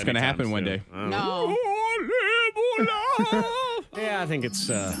plans. I think it's going to anytime happen one soon. day. I don't No. Yeah, I think it's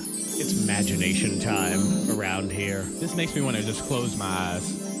imagination time around here. This makes me want to just close my eyes.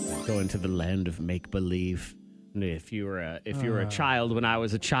 Go into the land of make believe. If you were a child, when I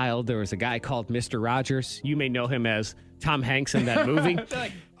was a child, there was a guy called Mr. Rogers. You may know him as Tom Hanks in that movie.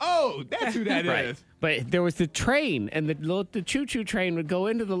 Like, oh, that's who that is. Right. But there was the train, and the choo-choo train would go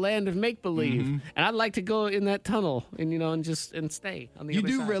into the land of make-believe. And I'd like to go in that tunnel and stay on the You other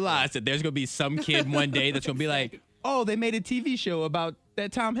do side. realize that there's going to be some kid one day that's going to be like, oh, they made a TV show about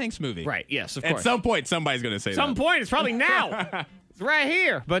that Tom Hanks movie. Right, yes, of At course. some point, somebody's going to say Some that. point, it's probably now. It's right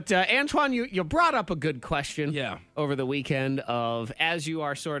here. But Antoine, you brought up a good question over the weekend of, as you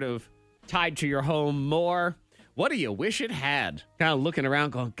are sort of tied to your home more, what do you wish it had? Kind of looking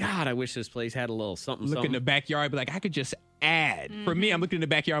around going, God, I wish this place had a little something, Look in something. the backyard, be like, I could just add. For me, I'm looking in the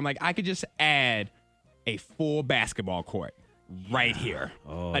backyard, I'm like, I could just add a full basketball court right here.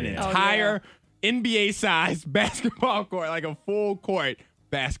 An entire NBA-sized basketball court, like a full court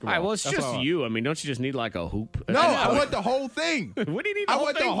basketball. All right, well, it's That's just all. you. I mean, don't you just need like a hoop? No, I want the whole thing. What do you need the I whole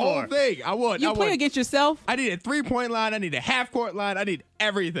want thing the whole for? thing. You play against yourself? I need a 3-point line. I need a half-court line. I need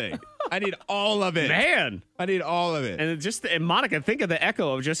everything. I need all of it. Man. I need all of it. And Monica, think of the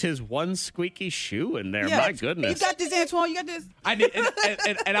echo of just his one squeaky shoe in there. My goodness. You got this, Antoine. You got this. I need,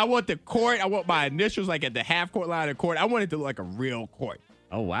 and I want the court. I want my initials like at the half-court line of court. I want it to look like a real court.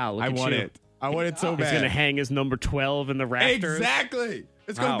 Oh, wow. Look I at want you. it. I want it so He's bad. going to hang his number 12 in the rafters. Exactly.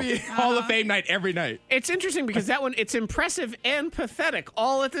 It's Wow. going to be Hall of Fame night every night. It's interesting because that one, it's impressive and pathetic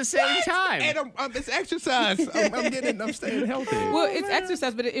all at the same time. And it's exercise. I'm staying healthy. Well, it's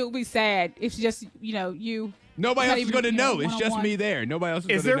exercise, but it will be sad. It's just, you. Nobody not else is even, going to know. It's just one-on-one. me there. Nobody else is Is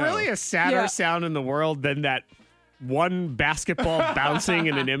going to there know. really a sadder Yeah. sound in the world than that one basketball bouncing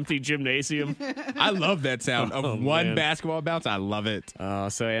in an empty gymnasium? I love that sound of Oh, one man. basketball bounce. I love it.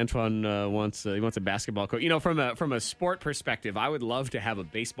 So Antoine wants a basketball court. You know, from a sport perspective, I would love to have a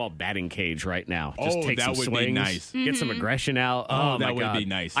baseball batting cage right now. Just Oh, take that some would be swings, nice. get some aggression out. Oh, that my would God. be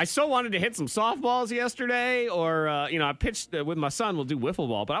nice. I so wanted to hit some softballs yesterday, or I pitched with my son. We'll do wiffle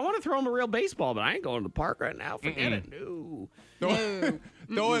ball, but I want to throw him a real baseball. But I ain't going to the park right now. Forget it. No.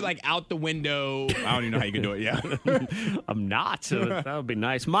 Throw it like out the window. I don't even know how you can do it. Yeah. I'm not. So that would be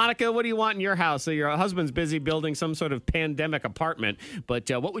nice. Monica, what do you want in your house? So your husband's busy building some sort of pandemic apartment, but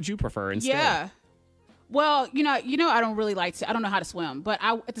what would you prefer instead? Yeah. Well, I don't really I don't know how to swim, but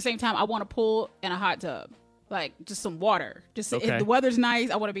at the same time, I want a pool and a hot tub. like just some water. Just Okay. if the weather's nice,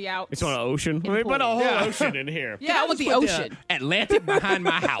 I want to be out. It's on an ocean. the We put a pool. whole Yeah. ocean in here. Yeah, I want the ocean. Atlantic behind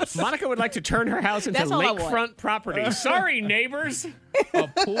my house. Monica would like to turn her house into That's all I want. lakefront property. Sorry, neighbors. A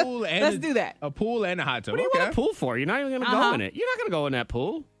pool and Let's do that. A pool and a hot tub. What do you Okay. want a pool for? You're not even going to go Uh-huh. in it. You're not going to go in that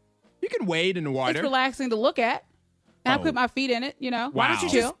pool. You can wade in the It's water. relaxing to look at. And I Oh. put my feet in it, you know. Why don't you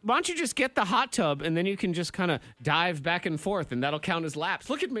Chill. just get the hot tub and then you can just kind of dive back and forth and that'll count as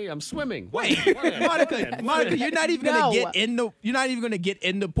laps. Look at me, I'm swimming. Wait, Monica, you're not even No. gonna get in the. You're not even gonna get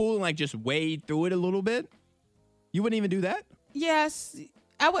in the pool and like just wade through it a little bit. You wouldn't even do that. Yes,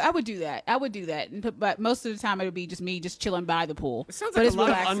 I would do that. I would do that. But most of the time, it would be just me just chilling by the pool. It sounds But like it's a lot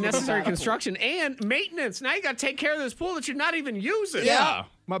of relaxing to be unnecessary by the pool. construction and maintenance. Now you got to take care of this pool that you're not even using. Yeah,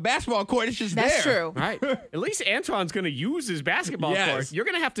 my basketball court is just That's there. true. Right. At least Antoine's going to use his basketball Yes. court. You're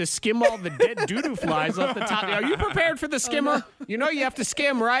going to have to skim all the dead doo-doo flies off the top. Are you prepared for the skimmer? You know you have to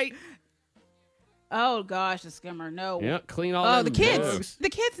skim, right? Oh gosh, the skimmer. No. Yeah, clean all Oh, them the kids. bugs. The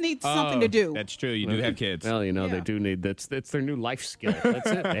kids need something to do. That's true. You do have kids. Well, you know, they Yeah. do need that's their new life skill. That's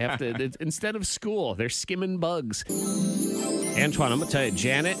it. They have to instead of school, they're skimming bugs. Antoine, I'm gonna tell you,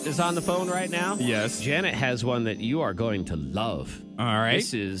 Janet is on the phone right now. Yes. Janet has one that you are going to love. All right.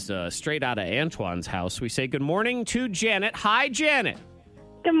 This is straight out of Antoine's house. We say good morning to Janet. Hi, Janet.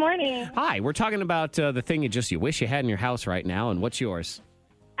 Good morning. Hi. We're talking about the thing you wish you had in your house right now, and what's yours?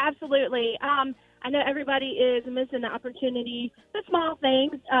 Absolutely. I know everybody is missing the opportunity, the small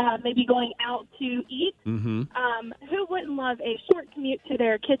things, maybe going out to eat. Mm-hmm. Who wouldn't love a short commute to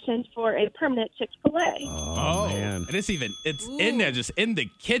their kitchen for a permanent Chick-fil-A? Oh, man. And it's in there, just in the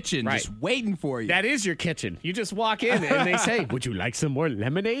kitchen, Right. just waiting for you. That is your kitchen. You just walk in and they say, would you like some more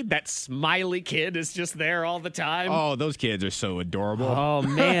lemonade? That smiley kid is just there all the time. Oh, those kids are so adorable. Oh,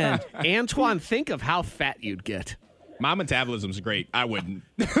 man. Antoine, think of how fat you'd get. My metabolism's great. I wouldn't.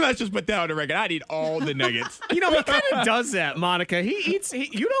 Let's just put that on the record. I'd eat all the nuggets. You know, he kind of does that, Monica. You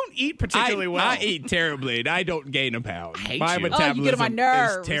don't eat particularly well. I eat terribly, and I don't gain a pound. hate My you. metabolism Oh, you get on my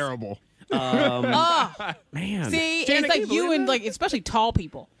nerves. is terrible. Man. See, Janet, it's like can you believe and that? like especially tall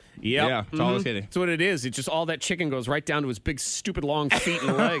people. Yep. Yeah, tall as kitty. That's what it is. It's just all that chicken goes right down to his big, stupid, long feet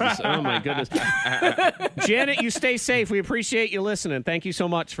and legs. Oh, my goodness. Janet, you stay safe. We appreciate you listening. Thank you so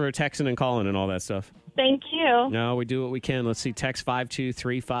much for texting and calling and all that stuff. Thank you. No, we do what we can. Let's see. Text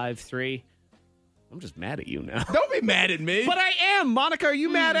 52353. I'm just mad at you now. Don't be mad at me. But I am. Monica, are you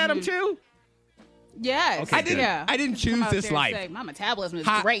mad at him too? Yes. Okay, I didn't. Yeah. I didn't choose Come out this there and life. say, my metabolism is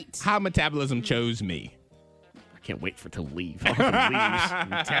How- great. How metabolism chose me. I can't wait for it to leave. I want to leave.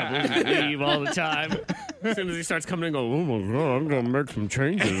 Metabolism leave all the time. As soon as he starts coming in, go, oh my God, I'm going to make some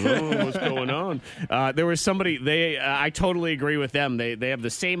changes. I don't know what's going on. There was somebody, I totally agree with them. They have the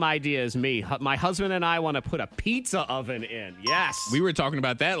same idea as me. My husband and I want to put a pizza oven in. Yes. We were talking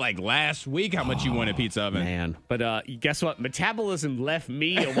about that like last week, how much you want a pizza oven. Man, but guess what? Metabolism left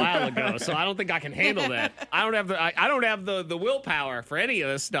me a while ago, so I don't think I can handle that. I don't have the willpower for any of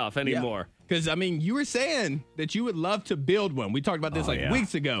this stuff anymore. Because, I mean, you were saying that you would love to build one. We talked about this yeah.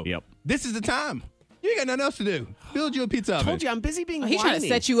 weeks ago. Yep. This is the time. You ain't got nothing else to do. Build you a pizza oven. Told you I'm busy being He's trying to whiny.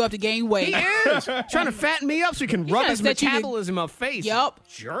 set you up to gain weight. He is trying to fatten me up so he can rub trying his to set you to- metabolism up face. Yup.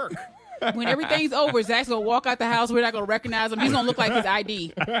 Jerk. When everything's over, Zach's gonna walk out the house. We're not gonna recognize him. He's gonna look like his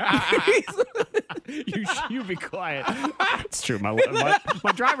ID. You be quiet. It's true.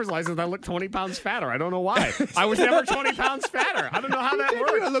 My driver's license, I look 20 pounds fatter. I don't know why. I was never 20 pounds fatter. I don't know how that You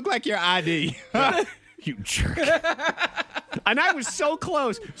works. look like your ID. You jerk. And I was so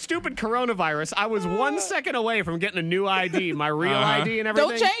close. Stupid coronavirus. I was 1 second away from getting a new ID, my real ID and everything.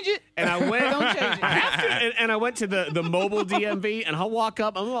 Don't change it. And I went. Don't change it. I have to. And I went to the mobile DMV, and I'll walk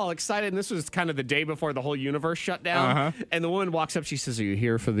up. I'm all excited. And this was kind of the day before the whole universe shut down. And the woman walks up. She says, "Are you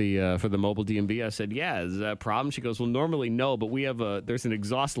here for the mobile DMV?" I said, "Yeah." Is that a problem? She goes, "Well, normally no, but we have there's an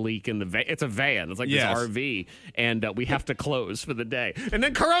exhaust leak in the van. It's a van. It's like Yes. this RV, and we have to close for the day." And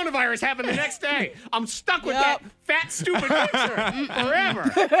then coronavirus happened the next day. I'm stuck with that fat, stupid picture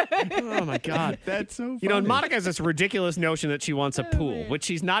forever. Oh my God, That's so funny. you know, and Monica has this ridiculous notion that she wants a pool, which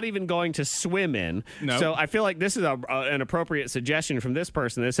she's not even going to swim in. No. So I feel like this is an appropriate suggestion from this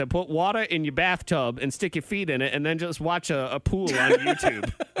person. They said, put water in your bathtub and stick your feet in it, and then just watch a pool on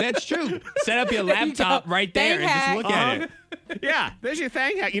YouTube. That's true. Set up your laptop right there Thing and just hack. look at it. Yeah, there's your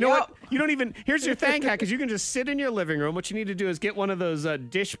thing hack. You know what? You don't even. Here's your thing hack, because you can just sit in your living room. What you need to do is get one of those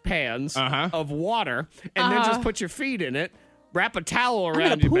dish pans of water, and then just put your feet in it. wrap a towel at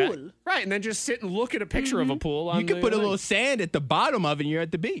around a your back. pool. Right, and then just sit and look at a picture of a pool. On You can the put a thing. little sand at the bottom of it, and you're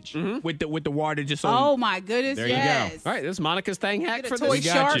at the beach with the water just on. Oh my goodness! There you go. yes. All right, this is Monica's thing hack Get a for toy this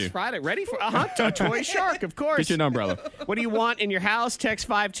shark. We got you. Friday. Ready for a toy shark, of course. Get you an umbrella. What do you want in your house? Text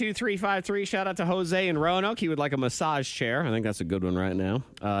 52353. Shout out to Jose in Roanoke. He would like a massage chair. I think that's a good one right now.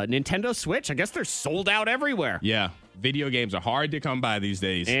 Nintendo Switch. I guess they're sold out everywhere. Yeah, video games are hard to come by these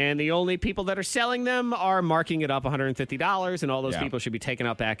days. And the only people that are selling them are marking it up $150, and all those Yeah. people should be taken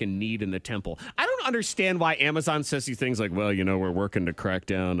out back in need in the temple. I don't understand why Amazon says these things like, well, we're working to crack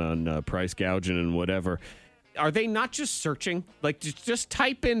down on price gouging and whatever. Are they not just searching? Like, just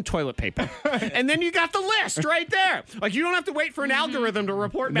type in toilet paper, and then you got the list right there. Like, you don't have to wait for an algorithm to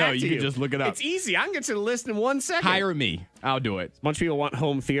report back No, to you you. can just look it up. It's easy. I can get to the list in 1 second. Hire me. I'll do it. A bunch of people want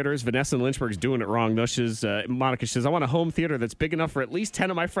home theaters. Vanessa in Lynchburg's doing it wrong. No, Monica says, I want a home theater that's big enough for at least 10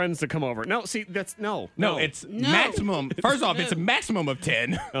 of my friends to come over. No, see, that's no. It's maximum. First off, it's a maximum of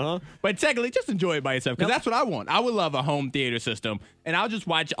 10. But secondly, just enjoy it by yourself because that's what I want. I would love a home theater system, and I'll just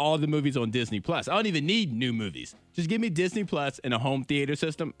watch all the movies on Disney Plus. I don't even need new movies. Just give me Disney Plus and a home theater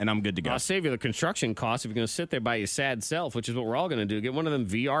system, and I'm good to go. I'll save you the construction costs if you're going to sit there by your sad self, which is what we're all going to do. Get one of them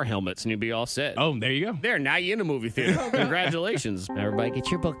VR helmets, and you'll be all set. Oh, there you go. There, now you're in a movie theater. Congratulations. Everybody, get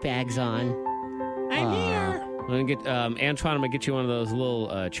your book bags on. I'm here. I'm going to get, Antoine, I'm going to get you one of those little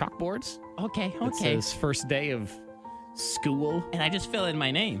chalkboards. Okay. It says first day of school. And I just fill in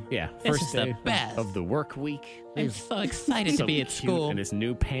my name. Yeah, This first is the day best. of the work week. I'm so excited to So be at cute, school. and his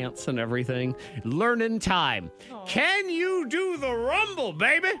new pants and everything. Learning time. Can you do the rumble,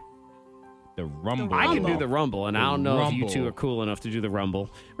 baby? The Rumble. I can do the rumble, and I don't know if you Rumble. two are cool enough to do the rumble.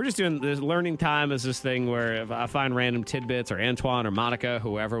 We're just doing this learning time is this thing where if I find random tidbits or Antoine or Monica,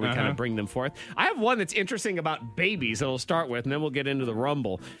 whoever, we kind of bring them forth. I have one that's interesting about babies that we'll start with, and then we'll get into the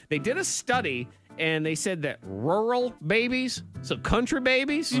rumble. They did a study, and they said that rural babies, so country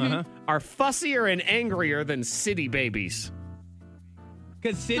babies, are fussier and angrier than city babies.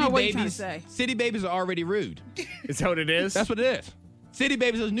 Because city Oh, what are you trying to babies, say? city babies are already rude. Is that what it is? That's what it is. City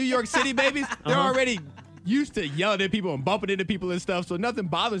babies, those New York City babies, they're already used to yelling at people and bumping into people and stuff, so nothing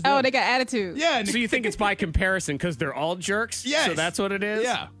bothers them. Oh, they got attitude. Yeah. And So you think it's by comparison because they're all jerks? Yes. So that's what it is?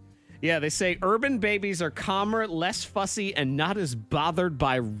 Yeah. Yeah, they say urban babies are calmer, less fussy, and not as bothered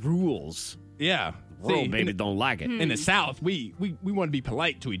by rules. Yeah. Rural See, babies don't like it. in the South, we want to be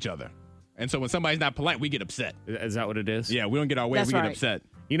polite to each other. And so when somebody's not polite, we get upset. Is that what it is? Yeah, we don't get our way, That's we get right. upset.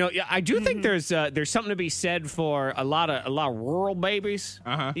 You know, yeah, I do think there's something to be said for a lot of rural babies.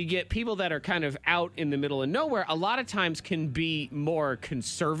 You get people that are kind of out in the middle of nowhere. A lot of times can be more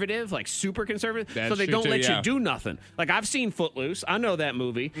conservative, like super conservative, That's so they true don't too, let yeah. you do nothing. Like I've seen Footloose, I know that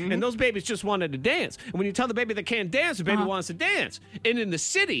movie, and those babies just wanted to dance. And when you tell the baby they can't dance, the baby wants to dance. And in the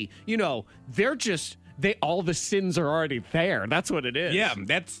city, they're just. All the sins are already there. That's what it is. Yeah,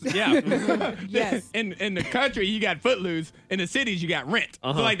 yeah. Yes. In the country, you got Footloose. In the cities, you got Rent.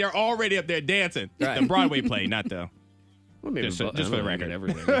 So like they're already up there dancing. Right. The Broadway play, not the. Well, maybe Just both- for I the don't know, record.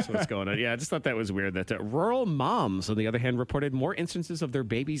 everything. That's what's going on. Yeah, I just thought that was weird. That rural moms, on the other hand, reported more instances of their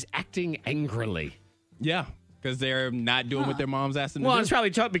babies acting angrily. Yeah, because they're not doing what their moms asked them Well, to it's do. probably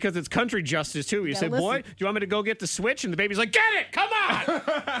tough because it's country justice too. You say, listen. "Boy, do you want me to go get the switch?" And the baby's like, "Get it! Come on,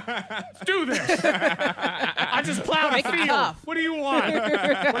 let's do this." I just plowed a Make it field. tough. What do you want?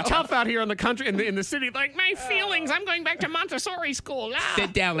 We're tough out here in the country, in the city. Like my feelings. I'm going back to Montessori school. Ah.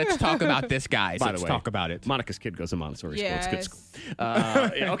 Sit down. Let's talk about this, guys. By Let's the way, talk about it. Monica's kid goes to Montessori school. It's good Yes. school.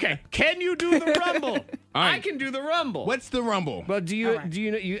 Yeah, okay, can you do the rumble? I can do the rumble. What's the Rumble? But do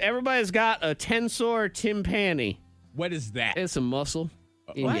you know? Everybody's got a tensor tympani. What is that? It's a muscle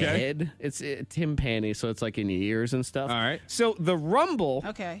in your head. It's tympani, so it's like in your ears and stuff. All right. So the rumble.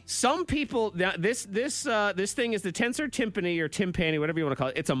 Okay. Some people now this thing is the tensor tympani or tympani, whatever you want to call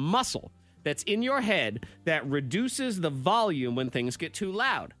it. It's a muscle that's in your head that reduces the volume when things get too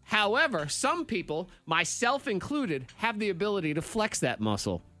loud. However, some people, myself included, have the ability to flex that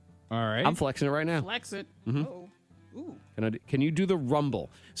muscle. All right. I'm flexing it right now. Flex it. Mm-hmm. Oh. Ooh. Can you do the rumble?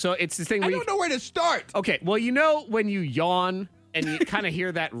 So it's this thing I where don't know where to start. Okay, well, when you yawn and you kind of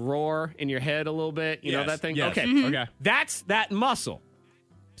hear that roar in your head a little bit, you know Yes, that thing? yes. Okay. Okay. That's that muscle.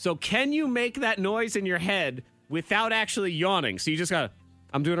 So can you make that noise in your head without actually yawning? So you just got to,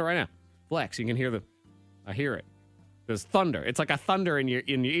 I'm doing it right now. Flex. You can hear I hear it. There's thunder. It's like a thunder in your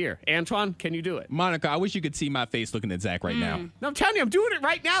ear. Antoine, can you do it? Monica, I wish you could see my face looking at Zach right now. No, I'm telling you, I'm doing it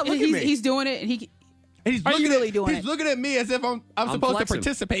right now. Look at me. He's doing it, and And he's Are you looking really at, doing He's it? looking at me as if I'm supposed flexing. to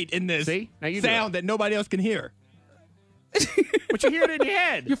participate in this See? Now you do sound that nobody else can hear. But But you hear it in your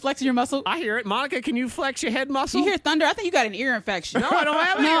head. You're flexing your muscle. I hear it. Monica, can you flex your head muscle? You hear thunder? I think you got an ear infection. No, I don't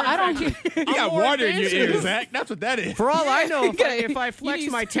have an ear I don't infection. hear. You got more water in your advanced. ears, Zach. That's what that is. For all I know, if I You flex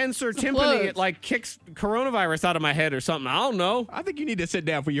need my tensor some tympani, plugs. it like kicks coronavirus out of my head or something. I don't know. I think you need to sit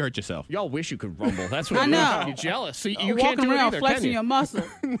down before you hurt yourself. Y'all wish you could rumble. That's what I know. You're jealous. So you can't walking do it around either, flexing can you? your muscle.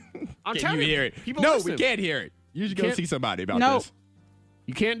 I'm Can telling you hear it? People No, listen. we can't hear it. You should go Can't- see somebody about No. this.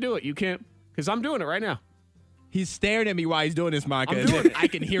 You can't do it. You can't. Because I'm doing it right now. He's staring at me while he's doing this, Monica. I'm as doing if it. I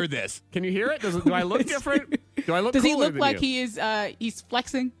can hear this. Can you hear it? Do I look different? Do I look Does he cooler look than like you? he is? He's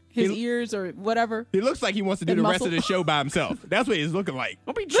flexing his ears or whatever. He looks like he wants to do And the rest of muscle. the show by himself. That's what he's looking like.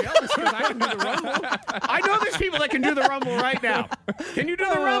 Don't be jealous because I can do the rumble. I know there's people that can do the rumble right now. Can you do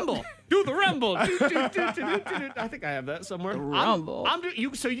the rumble? Do the rumble. Do, do, do, do, do, do. I think I have that somewhere. Rumble. Neither of you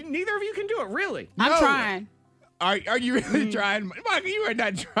can do it, really. I'm No. trying. Are you really trying? Monica, you are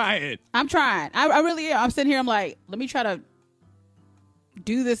not trying. I'm trying. I really am. I'm sitting here. I'm like, let me try to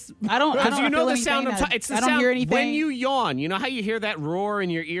do this. I don't Because you know feel the anything. sound of it's the I don't sound hear anything. when you yawn. You know how you hear that roar in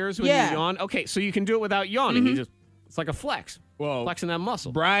your ears when Yeah. you yawn? Okay, so you can do it without yawning. You it's like a flex. Well, Flexing that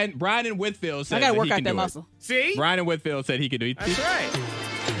muscle. Brian and Whitfield said I gotta that work he out can that do muscle. See? It. Brian and Whitfield said he could do it. That's right.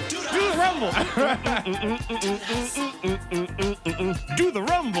 Do the rumble. Do the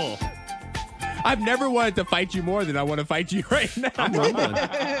rumble. I've never wanted to fight you more than I want to fight you right now. I'm rumbling.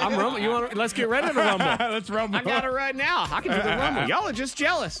 I'm rumbling. Let's get ready to rumble. Let's rumble. I got it right now. I can do the rumble. Y'all are just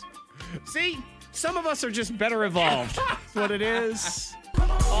jealous. See, some of us are just better evolved. That's what it is.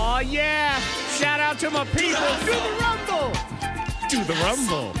 Oh, yeah. Shout out to my people. Do the rumble. Do the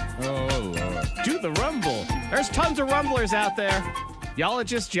rumble. Oh, Lord. Do the rumble. There's tons of rumblers out there. Y'all are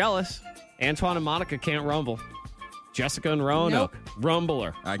just jealous. Antoine and Monica can't rumble. Jessica and Roanoke,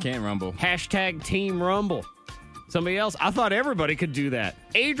 rumbler. I can't rumble. Hashtag Team Rumble. Somebody else, I thought everybody could do that.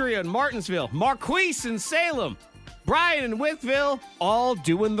 Adria in Martinsville, Marquise in Salem, Brian in Wytheville, all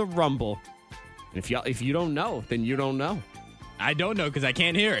doing the rumble. And if you don't know, then you don't know. I don't know because I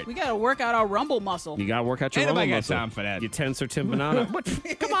can't hear it. We got to work out our rumble muscle. You got to work out your Ain't rumble nobody got muscle. time for that. Your tensor tympanana. What?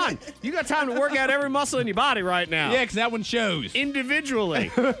 Come on. You got time to work out every muscle in your body right now. Yeah, because that one shows. Individually.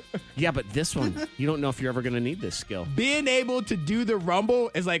 Yeah, but this one, you don't know if you're ever going to need this skill. Being able to do the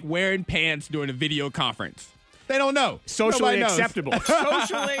rumble is like wearing pants during a video conference. They don't know. Socially Nobody knows. acceptable.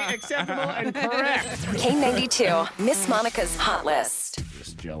 Socially acceptable and correct. K92, Miss Monica's Hot List.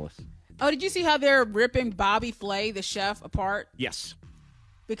 Just jealous. Oh, did you see how they're ripping Bobby Flay, the chef, apart? Yes.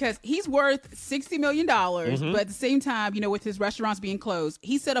 Because he's worth $60 million, Mm-hmm. but at the same time, with his restaurants being closed,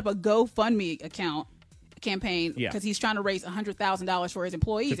 he set up a GoFundMe campaign Yeah. because he's trying to raise $100,000 for his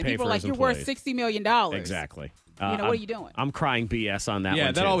employees. To And pay people for are like, his you're worth employees. $60 million. Exactly. What are you doing? I'm crying BS on that one.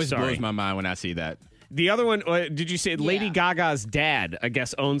 Yeah, that too. always Sorry. blows my mind when I see that. The other one, did you say Lady Gaga's dad, I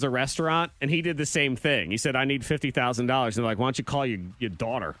guess, owns a restaurant, and he did the same thing. He said, I need $50,000. And they're like, why don't you call your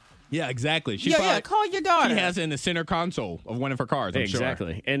daughter? Yeah, exactly. Call your daughter. She has it in the center console of one of her cars, I'm sure.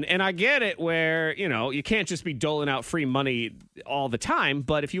 Exactly. And I get it where, you can't just be doling out free money all the time.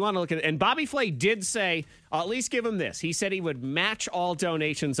 But if you want to look at it, and Bobby Flay did say, I'll at least give him this. He said he would match all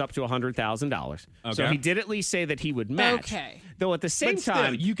donations up to $100,000. So Okay. he did at least say that he would match. Okay. Though at the same But still,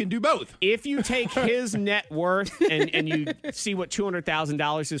 time, you can do both. if you take his net worth and you see what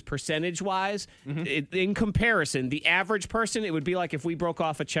 $200,000 is percentage-wise, in comparison, the average person, it would be like if we broke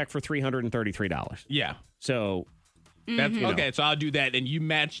off a check for $333. Yeah. So, That's You know. okay, so I'll do that, and you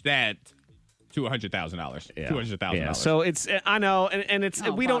match that to $100,000. $200,000. Yeah, so it's I know, and it's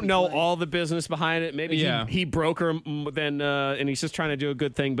we don't Bobby know Flay. all the business behind it. Maybe Yeah. he broke her, then and he's just trying to do a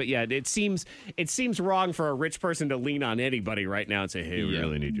good thing. But yeah, it seems wrong for a rich person to lean on anybody right now and say, "Hey, we Yeah.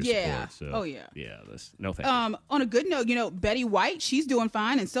 really need your Yeah. support." So, Oh, yeah. yeah. No thank you. On a good note, Betty White, she's doing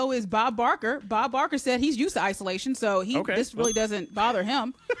fine, and so is Bob Barker. Bob Barker said he's used to isolation, so this really doesn't bother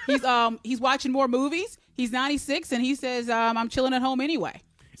him. He's watching more movies. He's 96, and he says, I'm chilling at home anyway.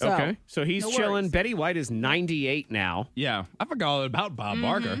 So, Okay, so he's no chilling. worries. Betty White is 98 now. Yeah, I forgot all about Bob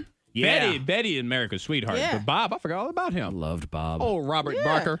Barker. Yeah. Betty, America's sweetheart. Yeah. But Bob, I forgot all about him. Loved Bob. Oh, Robert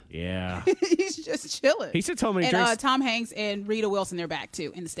Barker. Yeah. He's just chilling. He said so many and drinks. Tom Hanks and Rita Wilson, they're back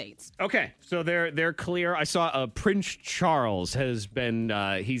too in the States. Okay, so they're clear. I saw Prince Charles has been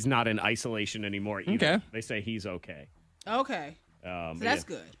he's not in isolation anymore either. Okay. They say he's okay. Okay. So that's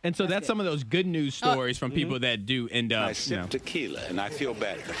good. And so that's good. some of those good news stories from people that do end up. I sip tequila and I feel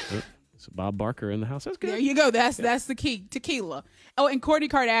better. So Bob Barker in the house. That's good. There you go. That's the key. Tequila. Oh, and Kourtney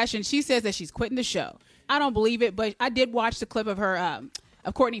Kardashian, she says that she's quitting the show. I don't believe it, but I did watch the clip of her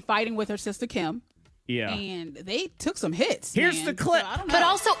of Kourtney fighting with her sister Kim. Yeah. And they took some hits. Here's man. the clip. So I don't know. But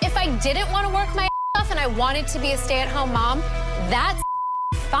also, if I didn't want to work my off and I wanted to be a stay-at-home mom, that's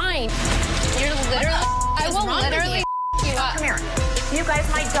fine. You're literally, I will literally you you up. Come here. You guys,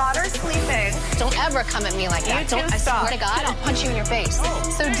 my daughter's sleeping. Don't ever come at me like that. two I stop. swear to God, I'll punch you in your face.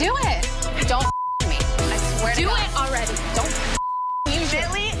 So do it. Don't me. I swear to God. Do it already. Don't use it.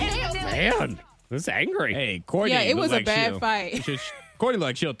 Man, this is angry. Hey, Courtney. Yeah, it look was a like bad she'll- fight. Courtney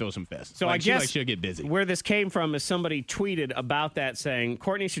like she'll throw some fists. So like, I guess she'll get busy. Where this came from is somebody tweeted about that saying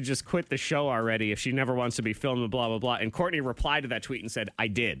Courtney should just quit the show already if she never wants to be filmed and blah, blah, blah. And Courtney replied to that tweet and said, I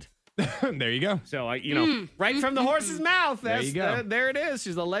did. There you go. So, right from the horse's mouth. There you go. There it is.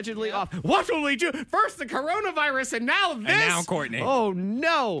 She's allegedly off. What will we do? First the coronavirus and now this. And now Courtney. Oh,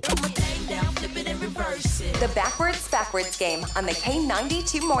 no. The backwards game on the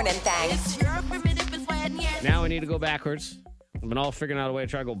K92 Morning Thing. Now we need to go backwards. I've been all figuring out a way to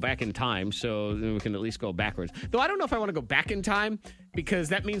try to go back in time so then we can at least go backwards. Though I don't know if I want to go back in time because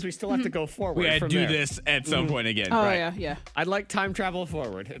that means we still have to go forward. We gotta from do there. this at some point again. Oh, right. yeah. I'd like time travel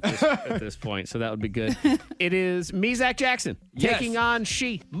forward at this point, so that would be good. It is me, Zach Jackson, Yes. taking on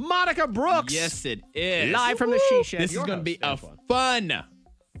Monica Brooks. Yes, it is. Live from the She Shed. This is Your going to be a host, Antoine.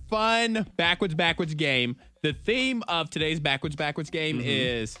 fun backwards game. The theme of today's backwards game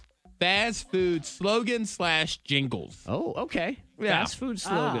is fast food slogans / jingles. Oh, okay. Yeah. Fast food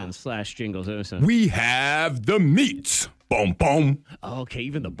slogans / jingles. We have the meats. Boom, boom. Okay,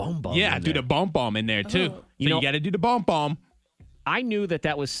 even the bomb. Yeah, do the bomb in there too. So you got to do the bomb. I knew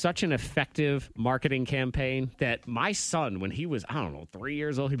that was such an effective marketing campaign that my son, when he was, 3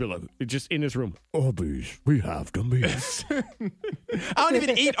 years old, he'd be like, just in his room, Arby's, we have the meats. I don't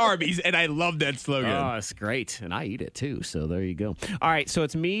even eat Arby's, and I love that slogan. Oh, it's great. And I eat it too, so there you go. All right, so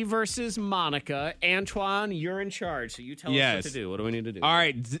it's me versus Monica. Antoine, you're in charge, so you tell us what to do. What do we need to do? All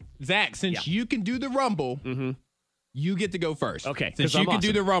right, Zach, since you can do the Rumble, you get to go first. Okay, since 'cause I'm you can do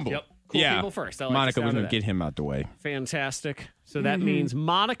awesome. the Rumble. Yep. Cool people first. I like Monica the sound was of going that. to get him out the way. Fantastic. So that means,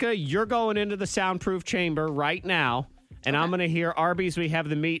 Monica, you're going into the soundproof chamber right now, and I'm going to hear Arby's, we have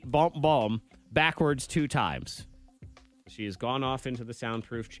the meat, bump, backwards 2 times. She has gone off into the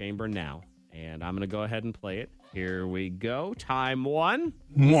soundproof chamber now, and I'm going to go ahead and play it. Here we go. Time 1.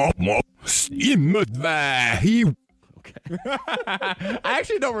 Okay. I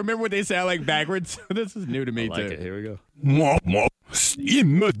actually don't remember what they sound like backwards. This is new to me, I like too. it. Here we go.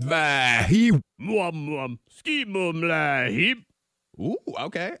 Ooh,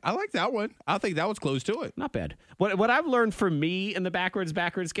 okay. I like that one. I think that was close to it. Not bad. What I've learned for me in the backwards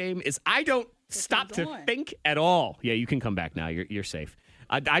game is I don't stop to think at all. Yeah, you can come back now. You're safe.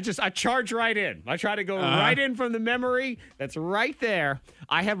 I charge right in. I try to go right in from the memory that's right there.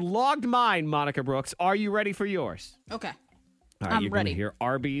 I have logged mine, Monica Brooks. Are you ready for yours? Okay. All right, I'm you're ready. Gonna hear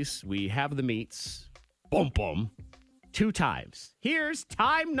Arby's. We have the meats. Boom. 2 times. Here's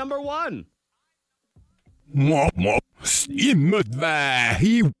time number 1. Okay.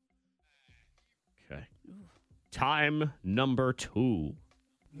 Time number 2.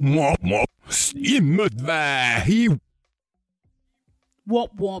 Womp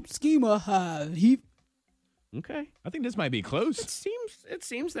schema have he. Okay. I think this might be close. It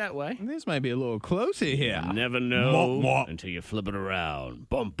seems that way. This might be a little closer here. You never know until you flip it around.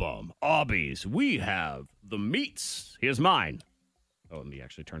 Bum. Arby's, we have the meats. Here's mine. Oh, let me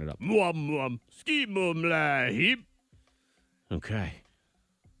actually turn it up. Okay.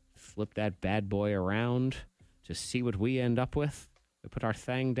 Flip that bad boy around to see what we end up with. We put our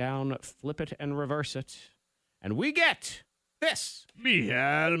thing down, flip it, and reverse it. And we get this. Ooh,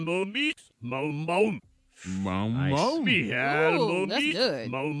 that's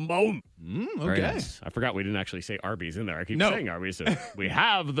good. Very nice. I forgot we didn't actually say Arby's in there. I keep saying Arby's. So we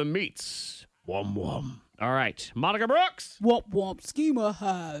have the meats. Wom. All right. Monica Brooks. Womp schema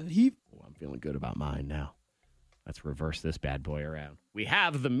have he. Oh, I'm feeling good about mine now. Let's reverse this bad boy around. We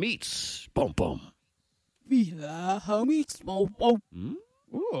have the meats. Boom.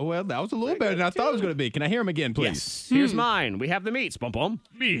 Ooh, well, that was a little better than I thought it was going to be. Can I hear him again, please? Yes. Here's mine. We have the meats. Boom.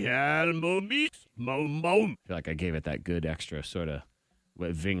 We have the meats. Boom. I feel like I gave it that good extra sort of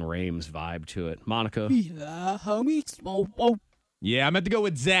Ving Rhames vibe to it. Monica. Yeah, I'm going to go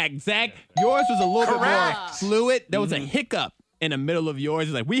with Zach. Zach, yours was a little bit more fluid. There was a hiccup in the middle of yours.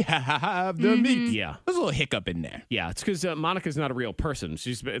 It's like, we have the meat. Yeah. There's a little hiccup in there. Yeah, it's because Monica's not a real person.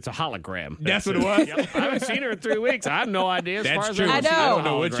 It's a hologram. That's what it was? Yep. I haven't seen her in 3 weeks. I have no idea. That's far as true. I know. I don't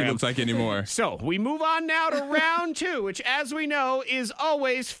know what she Hologram. looks like anymore. So we move on now to round 2, which, as we know, is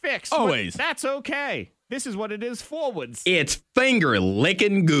always fixed. Always. But that's okay. This is what it is forwards. It's finger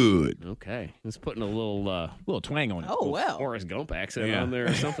licking good. Okay. It's putting a little twang on it. Oh, well. Forrest Gump accent on there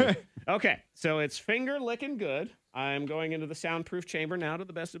or something. Okay. So it's finger licking good. I'm going into the soundproof chamber now to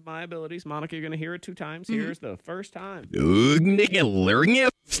the best of my abilities. Monica, you're going to hear it 2 times. Here's the first time.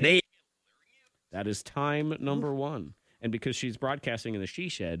 That is time number 1. And because she's broadcasting in the she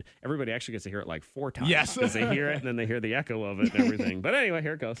shed, everybody actually gets to hear it like 4 times. Yes. Because they hear it and then they hear the echo of it and everything. But anyway,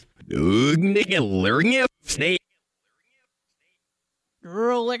 here it goes.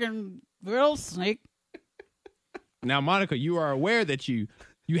 Girl licking girl snake. Now, Monica, you are aware that you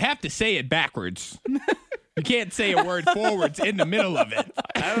have to say it backwards. You can't say a word forwards in the middle of it.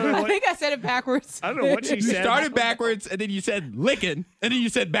 I think I said it backwards. I don't know what she You said. started backwards, and then you said licking, and then you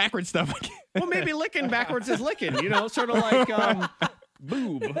said backwards stuff again. Well, maybe licking backwards is licking, sort of like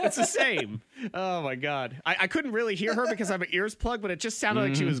boob. It's the same. Oh, my God. I couldn't really hear her because I have my ears plugged, but it just sounded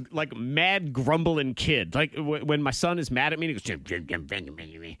like she was like mad grumbling kid. Like when my son is mad at me, he goes,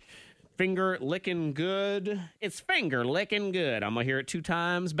 finger licking good. It's finger licking good. I'm going to hear it 2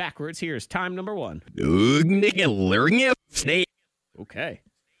 times backwards. Here's time number 1. Okay.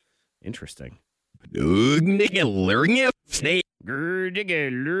 Interesting. Okay.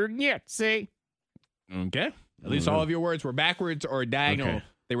 At least all of your words were backwards or diagonal. Okay.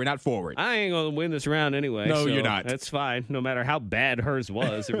 They were not forward. I ain't going to win this round anyway. No, so you're not. That's fine. No matter how bad hers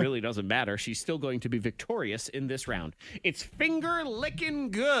was, it really doesn't matter. She's still going to be victorious in this round. It's finger licking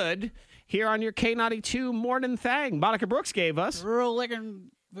good here on your K92 Morning Thang. Monica Brooks gave us. Girl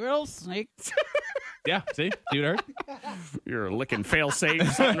licking girl snake. Yeah, see? You heard? You're a licking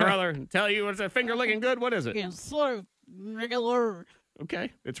fail-safe, something or other. Tell you it's a finger licking good. What is it? Again, sort of regular.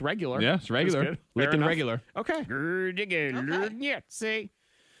 Okay, it's regular. Yeah, it's regular. That's good. Licking Fair enough. regular. Okay. Yeah, see?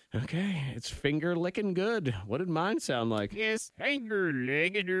 Okay, it's finger licking good. What did mine sound like? Yes, finger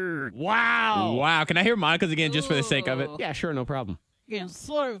licking good. Wow. Wow. Can I hear Monica's again just for the sake of it? Yeah, sure, no problem. Again,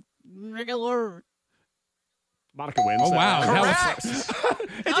 sort of regular. Monica wins. Oh, wow. That was-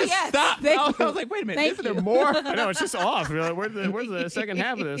 It just yes. stopped. Thank I you. was like, wait a minute. Thank Isn't there you. more? I know, it's just off. You're like, where's the second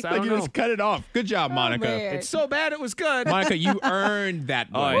half of this? I Like don't you know. just cut it off. Good job, Monica. man. It's so bad it was good. Monica, you earned that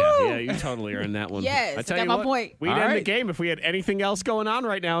Oh, one. yeah, you totally earned that one. Yes, I tell got you my what, point. We'd All end the right. game if we had anything else going on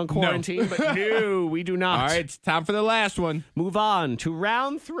right now in quarantine, but no, we do not. All right, it's time for the last one. Move on to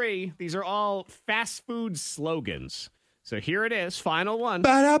round 3. These are all fast food slogans. So here it is, final one.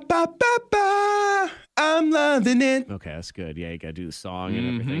 Ba-da-ba-ba-ba, I'm loving it. Okay, that's good. Yeah, you got to do the song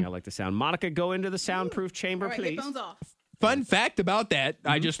and everything. I like the sound. Monica, go into the soundproof chamber, All right, please. headphones off. Fun fact about that,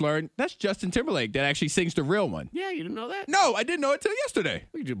 I just learned that's Justin Timberlake that actually sings the real one. Yeah, you didn't know that? No, I didn't know it till yesterday.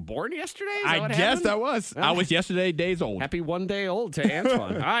 Were you born yesterday? Is that I what guess happened? I was. I was yesterday days old. Happy 1 day old to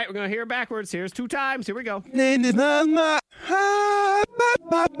Antoine. All right, we're going to hear it backwards. Here's 2 times. Here we go.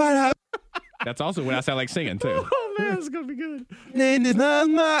 That's also what I sound like singing, too. Oh, man, this is going to be good. Hey,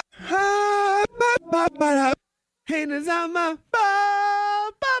 Nizama. Ba-ba-da.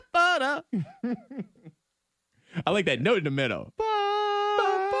 I like that note in the middle.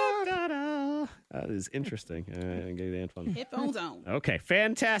 Ba-ba-da-da. That is interesting. All right, I'll get it, Antoine. Headphones on. Okay,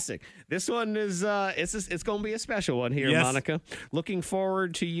 fantastic. This one is it's going to be a special one here, Yes. Monica. Looking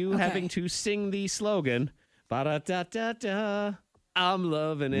forward to you having to sing the slogan. Ba-da-da-da-da. I'm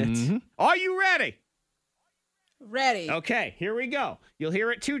loving it. Are you ready? Ready. Okay, here we go. You'll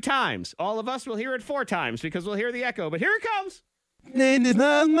hear it 2 times. All of us will hear it 4 times because we'll hear the echo. But here it comes. It's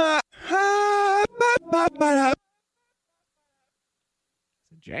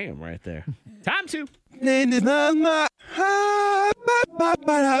a jam right there. Time 2. Hit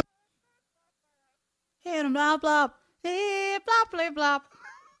 'em, blah, blah. Hey, blah, blah, blah.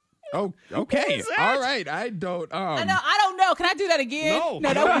 Oh, okay. was that? All right. I don't. I don't know. Can I do that again?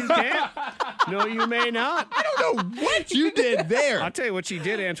 No, you can't. No, you may not. I don't know what you did there. I'll tell you what she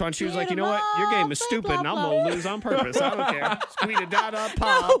did, Antoine. She was like, you know what? Your game is stupid, and I'm going to lose on purpose. I don't care. Squeedy da da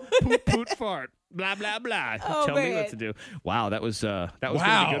pa, poot poot fart, blah blah blah. Oh, Tell me man. what to do. Wow, that was going to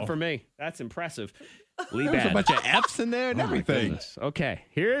Wow. be good for me. That's impressive. Lee There's a Bad. bunch of F's in there and Oh, my everything. goodness. Okay,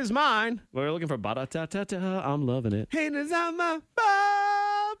 here's mine. We're looking for ba da da da da. I'm loving it. Hey, Nizama,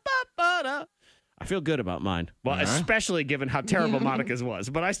 ba ba ba da. I feel good about mine. Well, especially given how terrible Monica's was,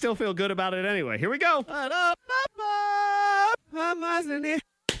 but I still feel good about it anyway. Here we go.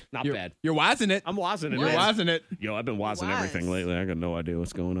 Not bad. You're wising it. I'm wazzing it. You're man. wising it. Yo, I've been wazzing Wise. everything lately. I got no idea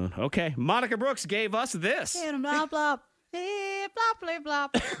what's going on. Okay, Monica Brooks gave us this. Hit 'em, blah, blah. Hey, blah, blah,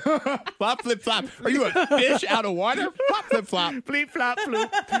 blah. Flop, flip, flop. Are you a fish out of water? Flop, flip, flop. Bleep, flop,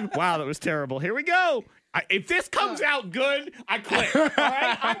 floop. Wow, that was terrible. Here we go. If this comes out good, I quit. All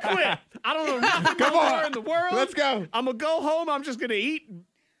right? I quit. I don't know nothing Come more on. in the world. Let's go. I'm going to go home. I'm just going to eat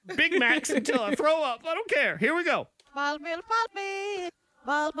Big Macs until I throw up. I don't care. Here we go. All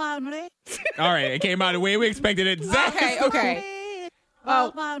right. It came out the way we expected it. Zach. Okay.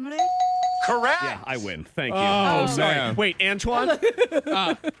 Oh, Correct. Yeah, I win. Thank you. Oh, sorry. man. Wait, Antoine?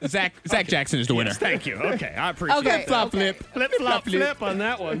 Zach Jackson is the winner. Yes, thank you. Okay, I appreciate Okay. it. Flop, flip. Flip, flop, flip on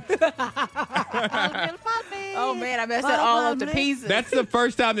that one. Oh Oh man, I messed that all up to pieces. That's the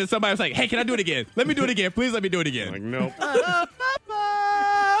first time that somebody was like, hey, can I do it again? Let me do it again. Please let me do it again. Like, nope.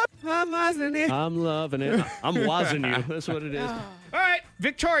 I'm loving it. I'm wazzing you. That's what it is. All right,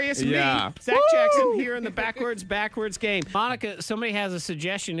 victorious me, Zach Jackson here in the backwards game. Monica, somebody has a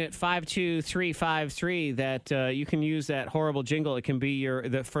suggestion at 52353 that you can use that horrible jingle. It can be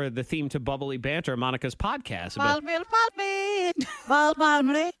for the theme to Bubbly Banter, Monica's podcast. Bubbly.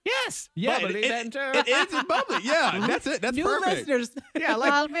 Yes. Yeah, Bubbly Banter. it ends in bubbly. Yeah, that's it. That's New perfect. listeners. Yeah,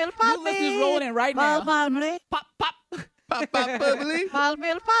 like New listeners rolling in right now. pop. Pop, pop, bubbly.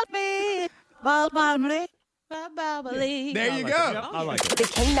 There you go. I like it. The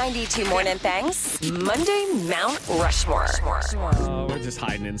K92 Morning Thangs Monday Mount Rushmore. Oh, we're just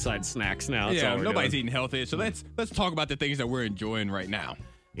hiding inside snacks now. That's all we're nobody's doing. eating healthy. So let's talk about the things that we're enjoying right now.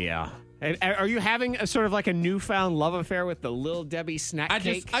 Yeah. And are you having a sort of like a newfound love affair with the Little Debbie snack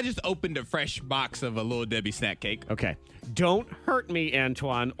cake? I just opened a fresh box of a Little Debbie snack cake. Okay. Don't hurt me,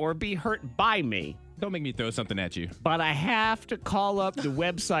 Antoine, or be hurt by me. Don't make me throw something at you. But I have to call up the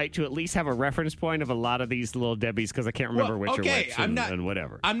website to at least have a reference point of a lot of these Little Debbies because I can't remember which are which and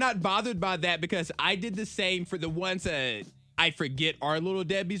whatever. I'm not bothered by that because I did the same for the ones that I forget are Little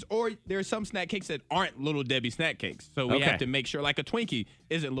Debbies, or there are some snack cakes that aren't Little Debbie snack cakes. So we have to make sure, like a Twinkie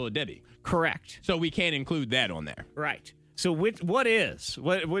isn't Little Debbie. Correct. So we can't include that on there. Right. So what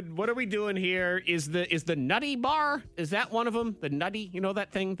are we doing here? Is the Nutty Bar? Is that one of them? The Nutty, you know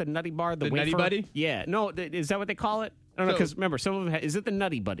that thing, the Nutty Bar, the Nutty wafer? Buddy? Yeah. No, is that what they call it? I don't know because remember some of them. Is it the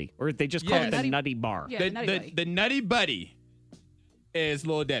Nutty Buddy or they just call it the Nutty Bar? Yeah, the Nutty Buddy is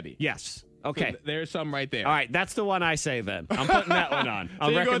Little Debbie. Yes. Okay. So there's some right there. All right, that's the one I say then. I'm putting that one on. So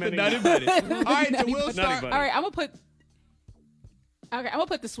you go with the Nutty Buddy. All right, so we'll start. All right, I'm gonna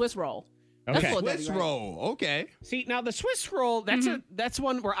put the Swiss roll. Okay. Swiss roll. Okay. See, now the Swiss roll, that's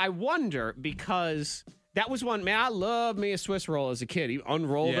one where I wonder because that was one, man, I loved me a Swiss roll as a kid. You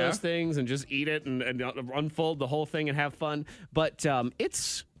unroll those things and just eat it and unfold the whole thing and have fun. But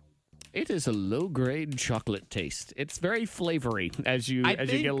it is a low-grade chocolate taste. It's very flavory as you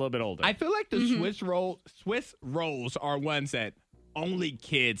get a little bit older. I feel like the Swiss rolls are ones that only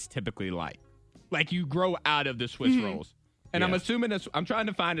kids typically like. Like you grow out of the Swiss rolls. And I'm assuming this. I'm trying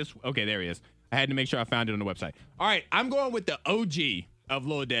to find this. Okay, there he is. I had to make sure I found it on the website. All right, I'm going with the OG of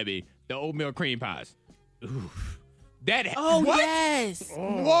Little Debbie, the oatmeal cream pies. Oof. What? Yes.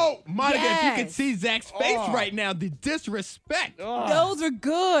 Oh. Whoa, Monica, if you could see Zach's face right now, the disrespect. Those are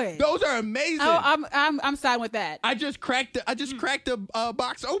good. Those are amazing. Oh, I'm siding with that. I just cracked a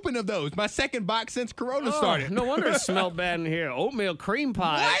box open of those. My second box since Corona started. No wonder it smelled bad in here. Oatmeal cream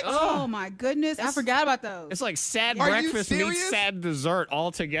pie. What? Oh my goodness, I forgot about those. It's like sad Are you breakfast meets serious? sad dessert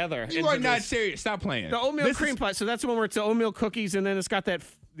all together. You are not serious. Stop playing. The oatmeal cream pie. So that's the one where it's the oatmeal cookies and then it's got that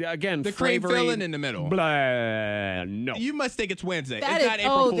the cream flavory filling in the middle. Blah. No. You must think it's Wednesday. That it's is- not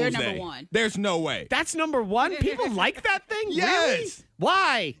April Fool's they're Day. number one. There's no way. That's number one? People like that thing? Yes. Really?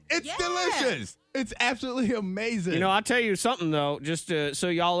 Why? It's delicious. It's absolutely amazing. You know, I'll tell you something, though, just so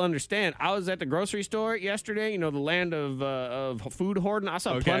y'all understand. I was at the grocery store yesterday, the land of food hoarding. I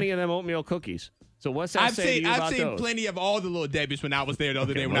saw plenty of them oatmeal cookies. So what's that say to you about I've seen those? plenty of all the Little Debbies when I was there the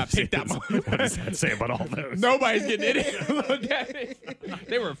other day when I picked up my What does that say about all those? Nobody's getting it. Little Debbies.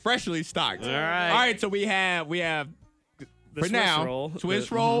 They were freshly stocked. All right. All right, so we have The for Swiss now roll.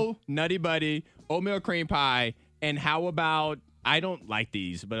 Swiss roll, Nutty Buddy, oatmeal cream pie, and how about I don't like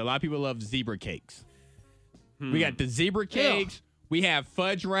these, but a lot of people love zebra cakes. We got the zebra cakes. We have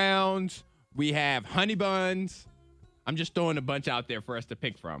fudge rounds. We have honey buns. I'm just throwing a bunch out there for us to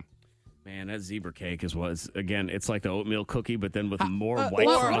pick from. Man, that zebra cake again, it's like the oatmeal cookie, but then with more white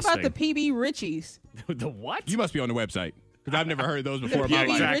what frosting. about the PB Richies? The what? You must be on the website because I've never heard of those before in my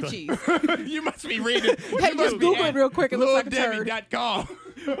PB life. Richies. You must be reading. Hey, just Google it real quick. It looks like a turd. LittleDebbie.com.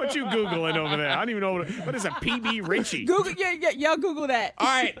 What you Googling over there? I don't even know what is a PB Richie? Google, y'all Google that. All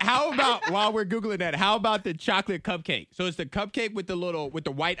right, how about while we're Googling that, how about the chocolate cupcake? So it's the cupcake with the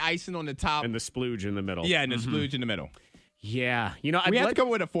white icing on the top. And the splooge in the middle. Yeah, and the splooge in the middle. Yeah, we have to come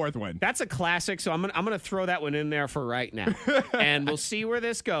with a fourth one. That's a classic, so I'm gonna throw that one in there for right now, and we'll see where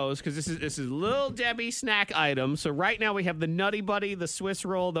this goes because this is Little Debbie snack item. So right now we have the Nutty Buddy, the Swiss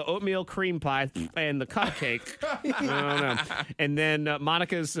roll, the oatmeal cream pie, and the cupcake. I don't know. And then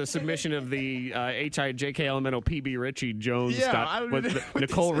Monica's submission of the HIJK PB Richie Jones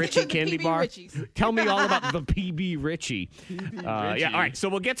Nicole Richie candy PB bar. Richies. Tell me all about the PB Richie. Yeah, all right. So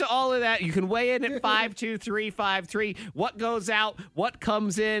we'll get to all of that. You can weigh in at 52353. What goes out? What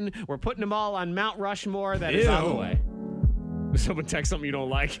comes in? We're putting them all on Mount Rushmore. That is out of the way. Someone text something you don't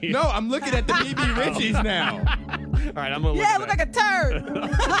like. No, I'm looking at the PB Richies now. All right, I'm gonna look Yeah, at it looked like a turd.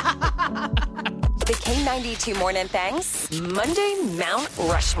 The K92 Morning Thang's Monday Mount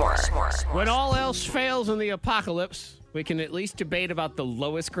Rushmore. When all else fails in the apocalypse, we can at least debate about the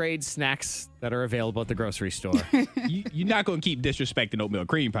lowest grade snacks that are available at the grocery store. You're not going to keep disrespecting oatmeal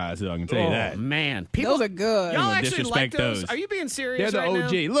cream pies, though, I can tell you that. Man. Those are good. Y'all You're gonna actually like disrespect those? those. Are you being serious They're the right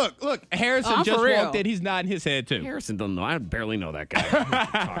OG. now? Look, Harrison I'm just for real. walked in. He's nodding his head, too. Harrison doesn't know. I barely know that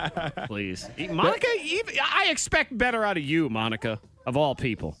guy. Please. Monica, I expect better out of you, Monica, of all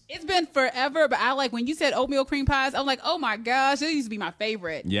people. It's been forever, but I like when you said oatmeal cream pies. I'm like, oh my gosh, this used to be my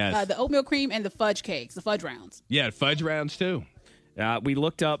favorite. Yes. The oatmeal cream and the fudge cakes, the fudge rounds. Yeah, fudge rounds, too. We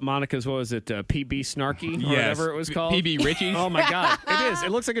looked up Monica's, what was it, PB Snarky or Yes. whatever it was called? PB Richie's. Oh, my God. It is.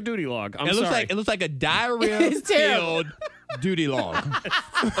 It looks like a duty log. I'm sorry. It looks like a It's diarrhea-filled duty log.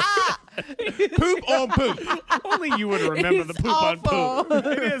 Poop on poop. Only you would remember the poop on awful. poop.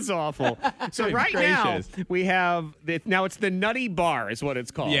 It is awful. So Good right gracious. now, we have, now it's the Nutty Bar is what it's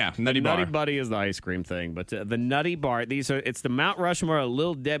called. Yeah, Nutty The Bar. Nutty Buddy is the ice cream thing, but the Nutty Bar, it's the Mount Rushmore of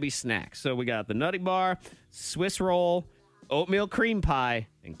Little Debbie snacks. So we got the Nutty Bar, Swiss roll, oatmeal cream pie,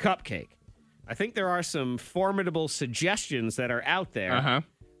 and cupcake. I think there are some formidable suggestions that are out there. Uh-huh.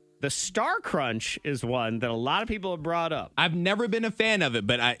 The Star Crunch is one that a lot of people have brought up. I've never been a fan of it,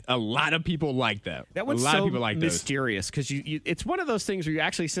 but a lot of people like that. That one's a lot so of people like those. mysterious because it's one of those things where you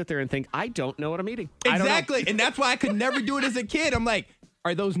actually sit there and think, I don't know what I'm eating. I don't know. Exactly, and that's why I could never do it as a kid. I'm like,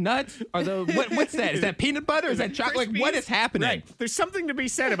 are those nuts? Are those what's that? Is that peanut butter? Is that chocolate? Like, what is happening? Right. There's something to be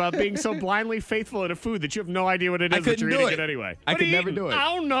said about being so blindly faithful in a food that you have no idea what it is that you're couldn't do eating it. it anyway. I What could are you never eating? do it.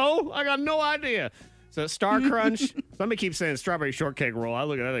 I don't know. I got no idea. So Star Crunch. Somebody keeps saying strawberry shortcake roll. I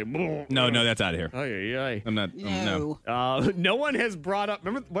look at it like, No, that's out of here. Oh, yeah. I'm not. No. No one has brought up.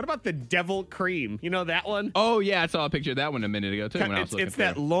 Remember, what about the devil cream? You know that one? Oh yeah, I saw a picture of that one a minute ago too. When I was looking It's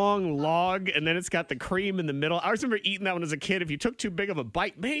that long log, and then it's got the cream in the middle. I remember eating that one as a kid. If you took too big of a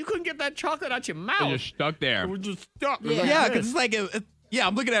bite, man, you couldn't get that chocolate out your mouth. It just stuck there. It was just stuck. It was Yeah. like Yeah, this. because it's like, yeah,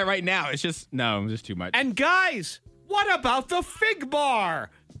 I'm looking at it right now. It's just too much. And guys, what about the fig bar?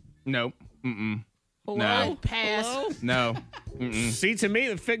 Nope. Hello? No. Pass. No. See, to me,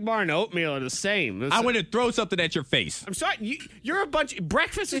 the fig bar and oatmeal are the same. I want to throw something at your face. I'm sorry, you're a bunch.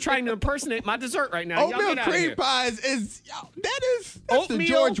 Breakfast is trying to impersonate my dessert right now. Y'all Oatmeal get outta cream here. pies that's the Oatmeal-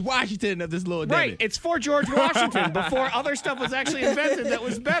 George Washington of this little Right, Debbie. it's for George Washington before other stuff was actually invented that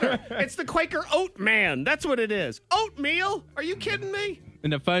was better. It's the Quaker Oat Man. That's what it is. Oatmeal? Are you kidding me?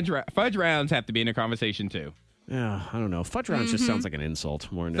 And the fudge rounds have to be in a conversation too. Yeah, I don't know. Fudge rounds just sounds like an insult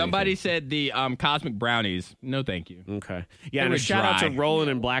more than Somebody anything. said the cosmic brownies. No, thank you. Okay. Yeah, They and a were shout out to dry.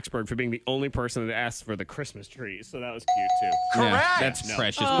 Roland in Blacksburg for being the only person that asked for the Christmas tree. So that was cute, too. Correct. Yeah, That's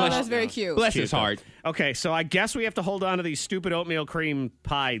precious. Oh, Bless- that's very cute. Bless Cute, his though. heart. Okay, so I guess we have to hold on to these stupid oatmeal cream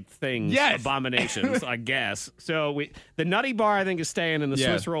pie things, Yes. abominations, I guess. So the Nutty Bar, I think, is staying, and the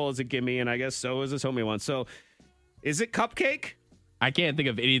Yeah. Swiss roll is a gimme, and I guess so is this oatmeal one. So is it cupcake? I can't think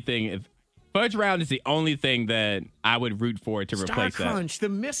of anything. If fudge round is the only thing that I would root for to Star replace Crunch, the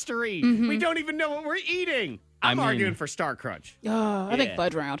mystery. We don't even know what we're eating. I'm I mean- arguing for Star Crunch. I think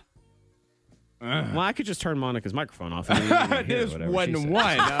fudge round. Well, I could just turn Monica's microphone off. And then you can hear There's whatever one she to says.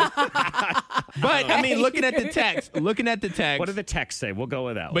 one. But I mean, looking at the text, What do the texts say? We'll go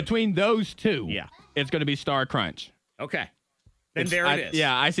with that one. between those two, Yeah. it's going to be Star Crunch. Okay. Then It's- there I- it is.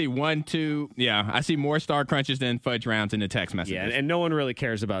 Yeah, I see 1, 2. Yeah, I see more Star Crunches than fudge rounds in the text messages. Yeah, and no one really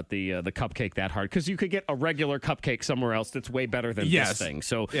cares about the cupcake that hard because you could get a regular cupcake somewhere else that's way better than Yes. this thing.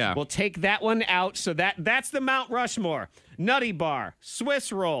 So Yeah. we'll take that one out. So that's the Mount Rushmore. Nutty Bar,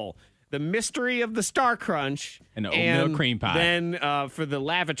 Swiss roll, the mystery of the Star Crunch, And the oatmeal cream pie. Then for the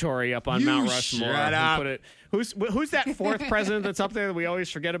lavatory up on You Mount Rushmore, shut we up. put it. Who's that fourth president that's up there that we always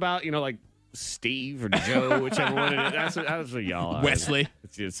forget about? You know, like Steve or Joe, whichever one it is. That's what y'all are. Wesley.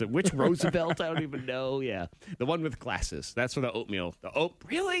 It's which Roosevelt? I don't even know. Yeah, the one with glasses. That's for the oatmeal.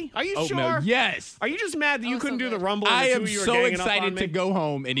 Really? Are you Oatmeal, sure? yes. Are you just mad that you couldn't do the rumble? and I the am two of you were so ganging up on excited me? to go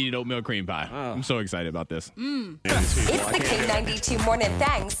home and eat an oatmeal cream pie. I'm so excited about this. It's the K92 Morning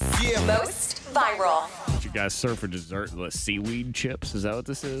Thang's most viral. Did you guys serve for dessert the seaweed chips? Is that what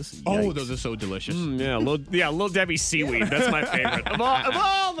this is? Oh, Yikes. those are so delicious. Yeah, Little Debbie seaweed. That's my favorite of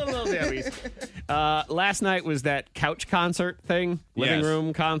all the Little Debbies. Last night was that couch concert thing, living Yes.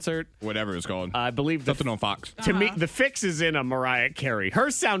 room concert. Whatever it's called. I believe Something on Fox. To me, the fix is in a Mariah Carey.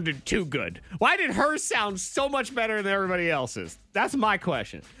 Hers sounded too good. Why did hers sound so much better than everybody else's? That's my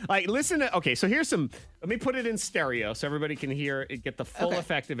question. Like, listen to, okay, so here's some, let me put it in stereo so everybody can hear it, get the full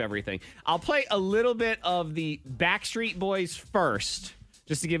effect of everything. I'll play a little bit of the Backstreet Boys first,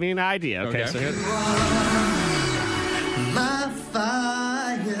 just to give you an idea. Okay, Okay. so here.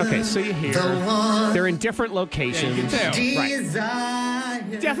 Okay, so you hear they're in different locations. Yeah, you can tell. Right.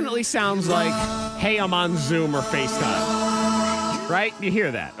 definitely sounds like, hey, I'm on Zoom or FaceTime. Right? You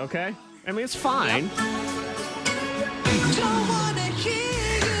hear that, okay? I mean, it's fine.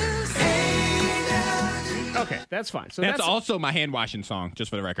 Okay, that's fine. So that's also my hand washing song, just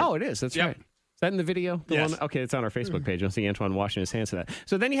for the record. Oh, it is. That's right. Is that in the video? The Yes. one? Okay, it's on our Facebook page. You'll see Antoine washing his hands to that.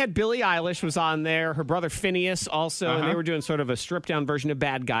 So then you had Billie Eilish was on there. Her brother Phineas also. And they were doing sort of a stripped down version of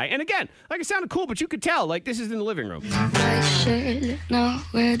Bad Guy. And again, like it sounded cool, but you could tell, like this is in the living room. White shirt, now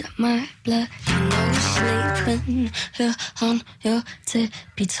red my blood. You know sleeping here on your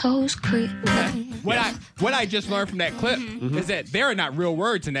tippy toes creeping. What I just learned from that clip is that there are not real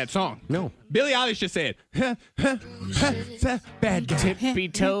words in that song. No. Billie Eilish just said, bad guy. Tippy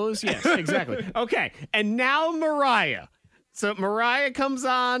toes? Yes, exactly. Okay, and now Mariah. So Mariah comes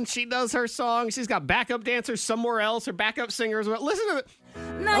on. She does her song. She's got backup dancers somewhere else. Her backup singers. Listen to it.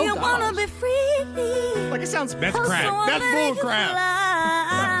 Now you wanna be free. Like it sounds That's perfect. crap. That's bull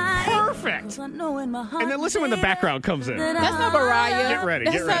crap. Perfect. And then listen when the background comes in. That's not Mariah. Get ready.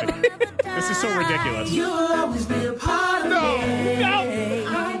 Get ready. This is so ridiculous. You'll always be a part of No.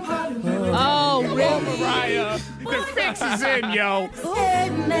 Oh, really? Mariah. The fix is in, yo.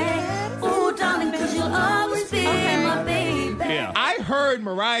 Oh, darling, 'cause you'll always be my baby. Yeah. I heard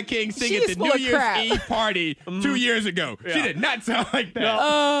Mariah King sing She at is the full New of Year's crap. Eve party 2 years ago. She Yeah. did not sound like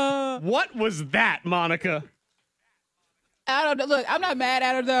that. What was that, Monica? I don't know. Look, I'm not mad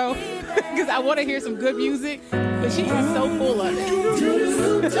at her though, because I want to hear some good music, but she is so full of it.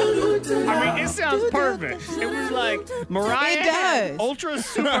 I mean, it sounds perfect. It was like Mariah It had does. ultra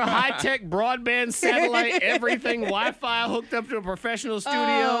super high-tech broadband satellite, everything, Wi-Fi hooked up to a professional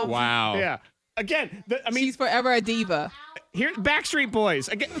studio. Wow. Yeah. Again, She's forever a diva. here, Backstreet Boys.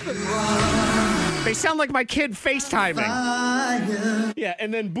 Again, they sound like my kid FaceTiming. Yeah,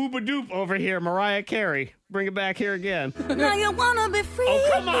 and then Booba Doop over here, Mariah Carey. Bring it back here again. Now you wanna be free. Oh,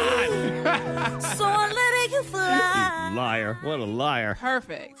 come on. So I'm letting you fly. Liar. What a liar.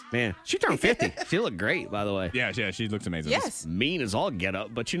 Perfect. Man, she turned 50. She looked great, by the way. Yeah, she looks amazing. Yes. Mean as all get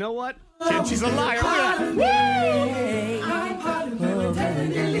up, but you know what? She's a liar. Look at that.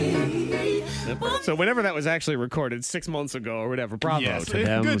 So whenever that was actually recorded 6 months ago or whatever, bravo Yes. to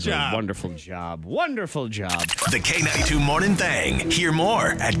them. Good It was job. A wonderful job. Wonderful job. The K92 Morning Thing. Hear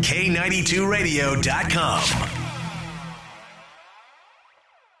more at K92Radio.com.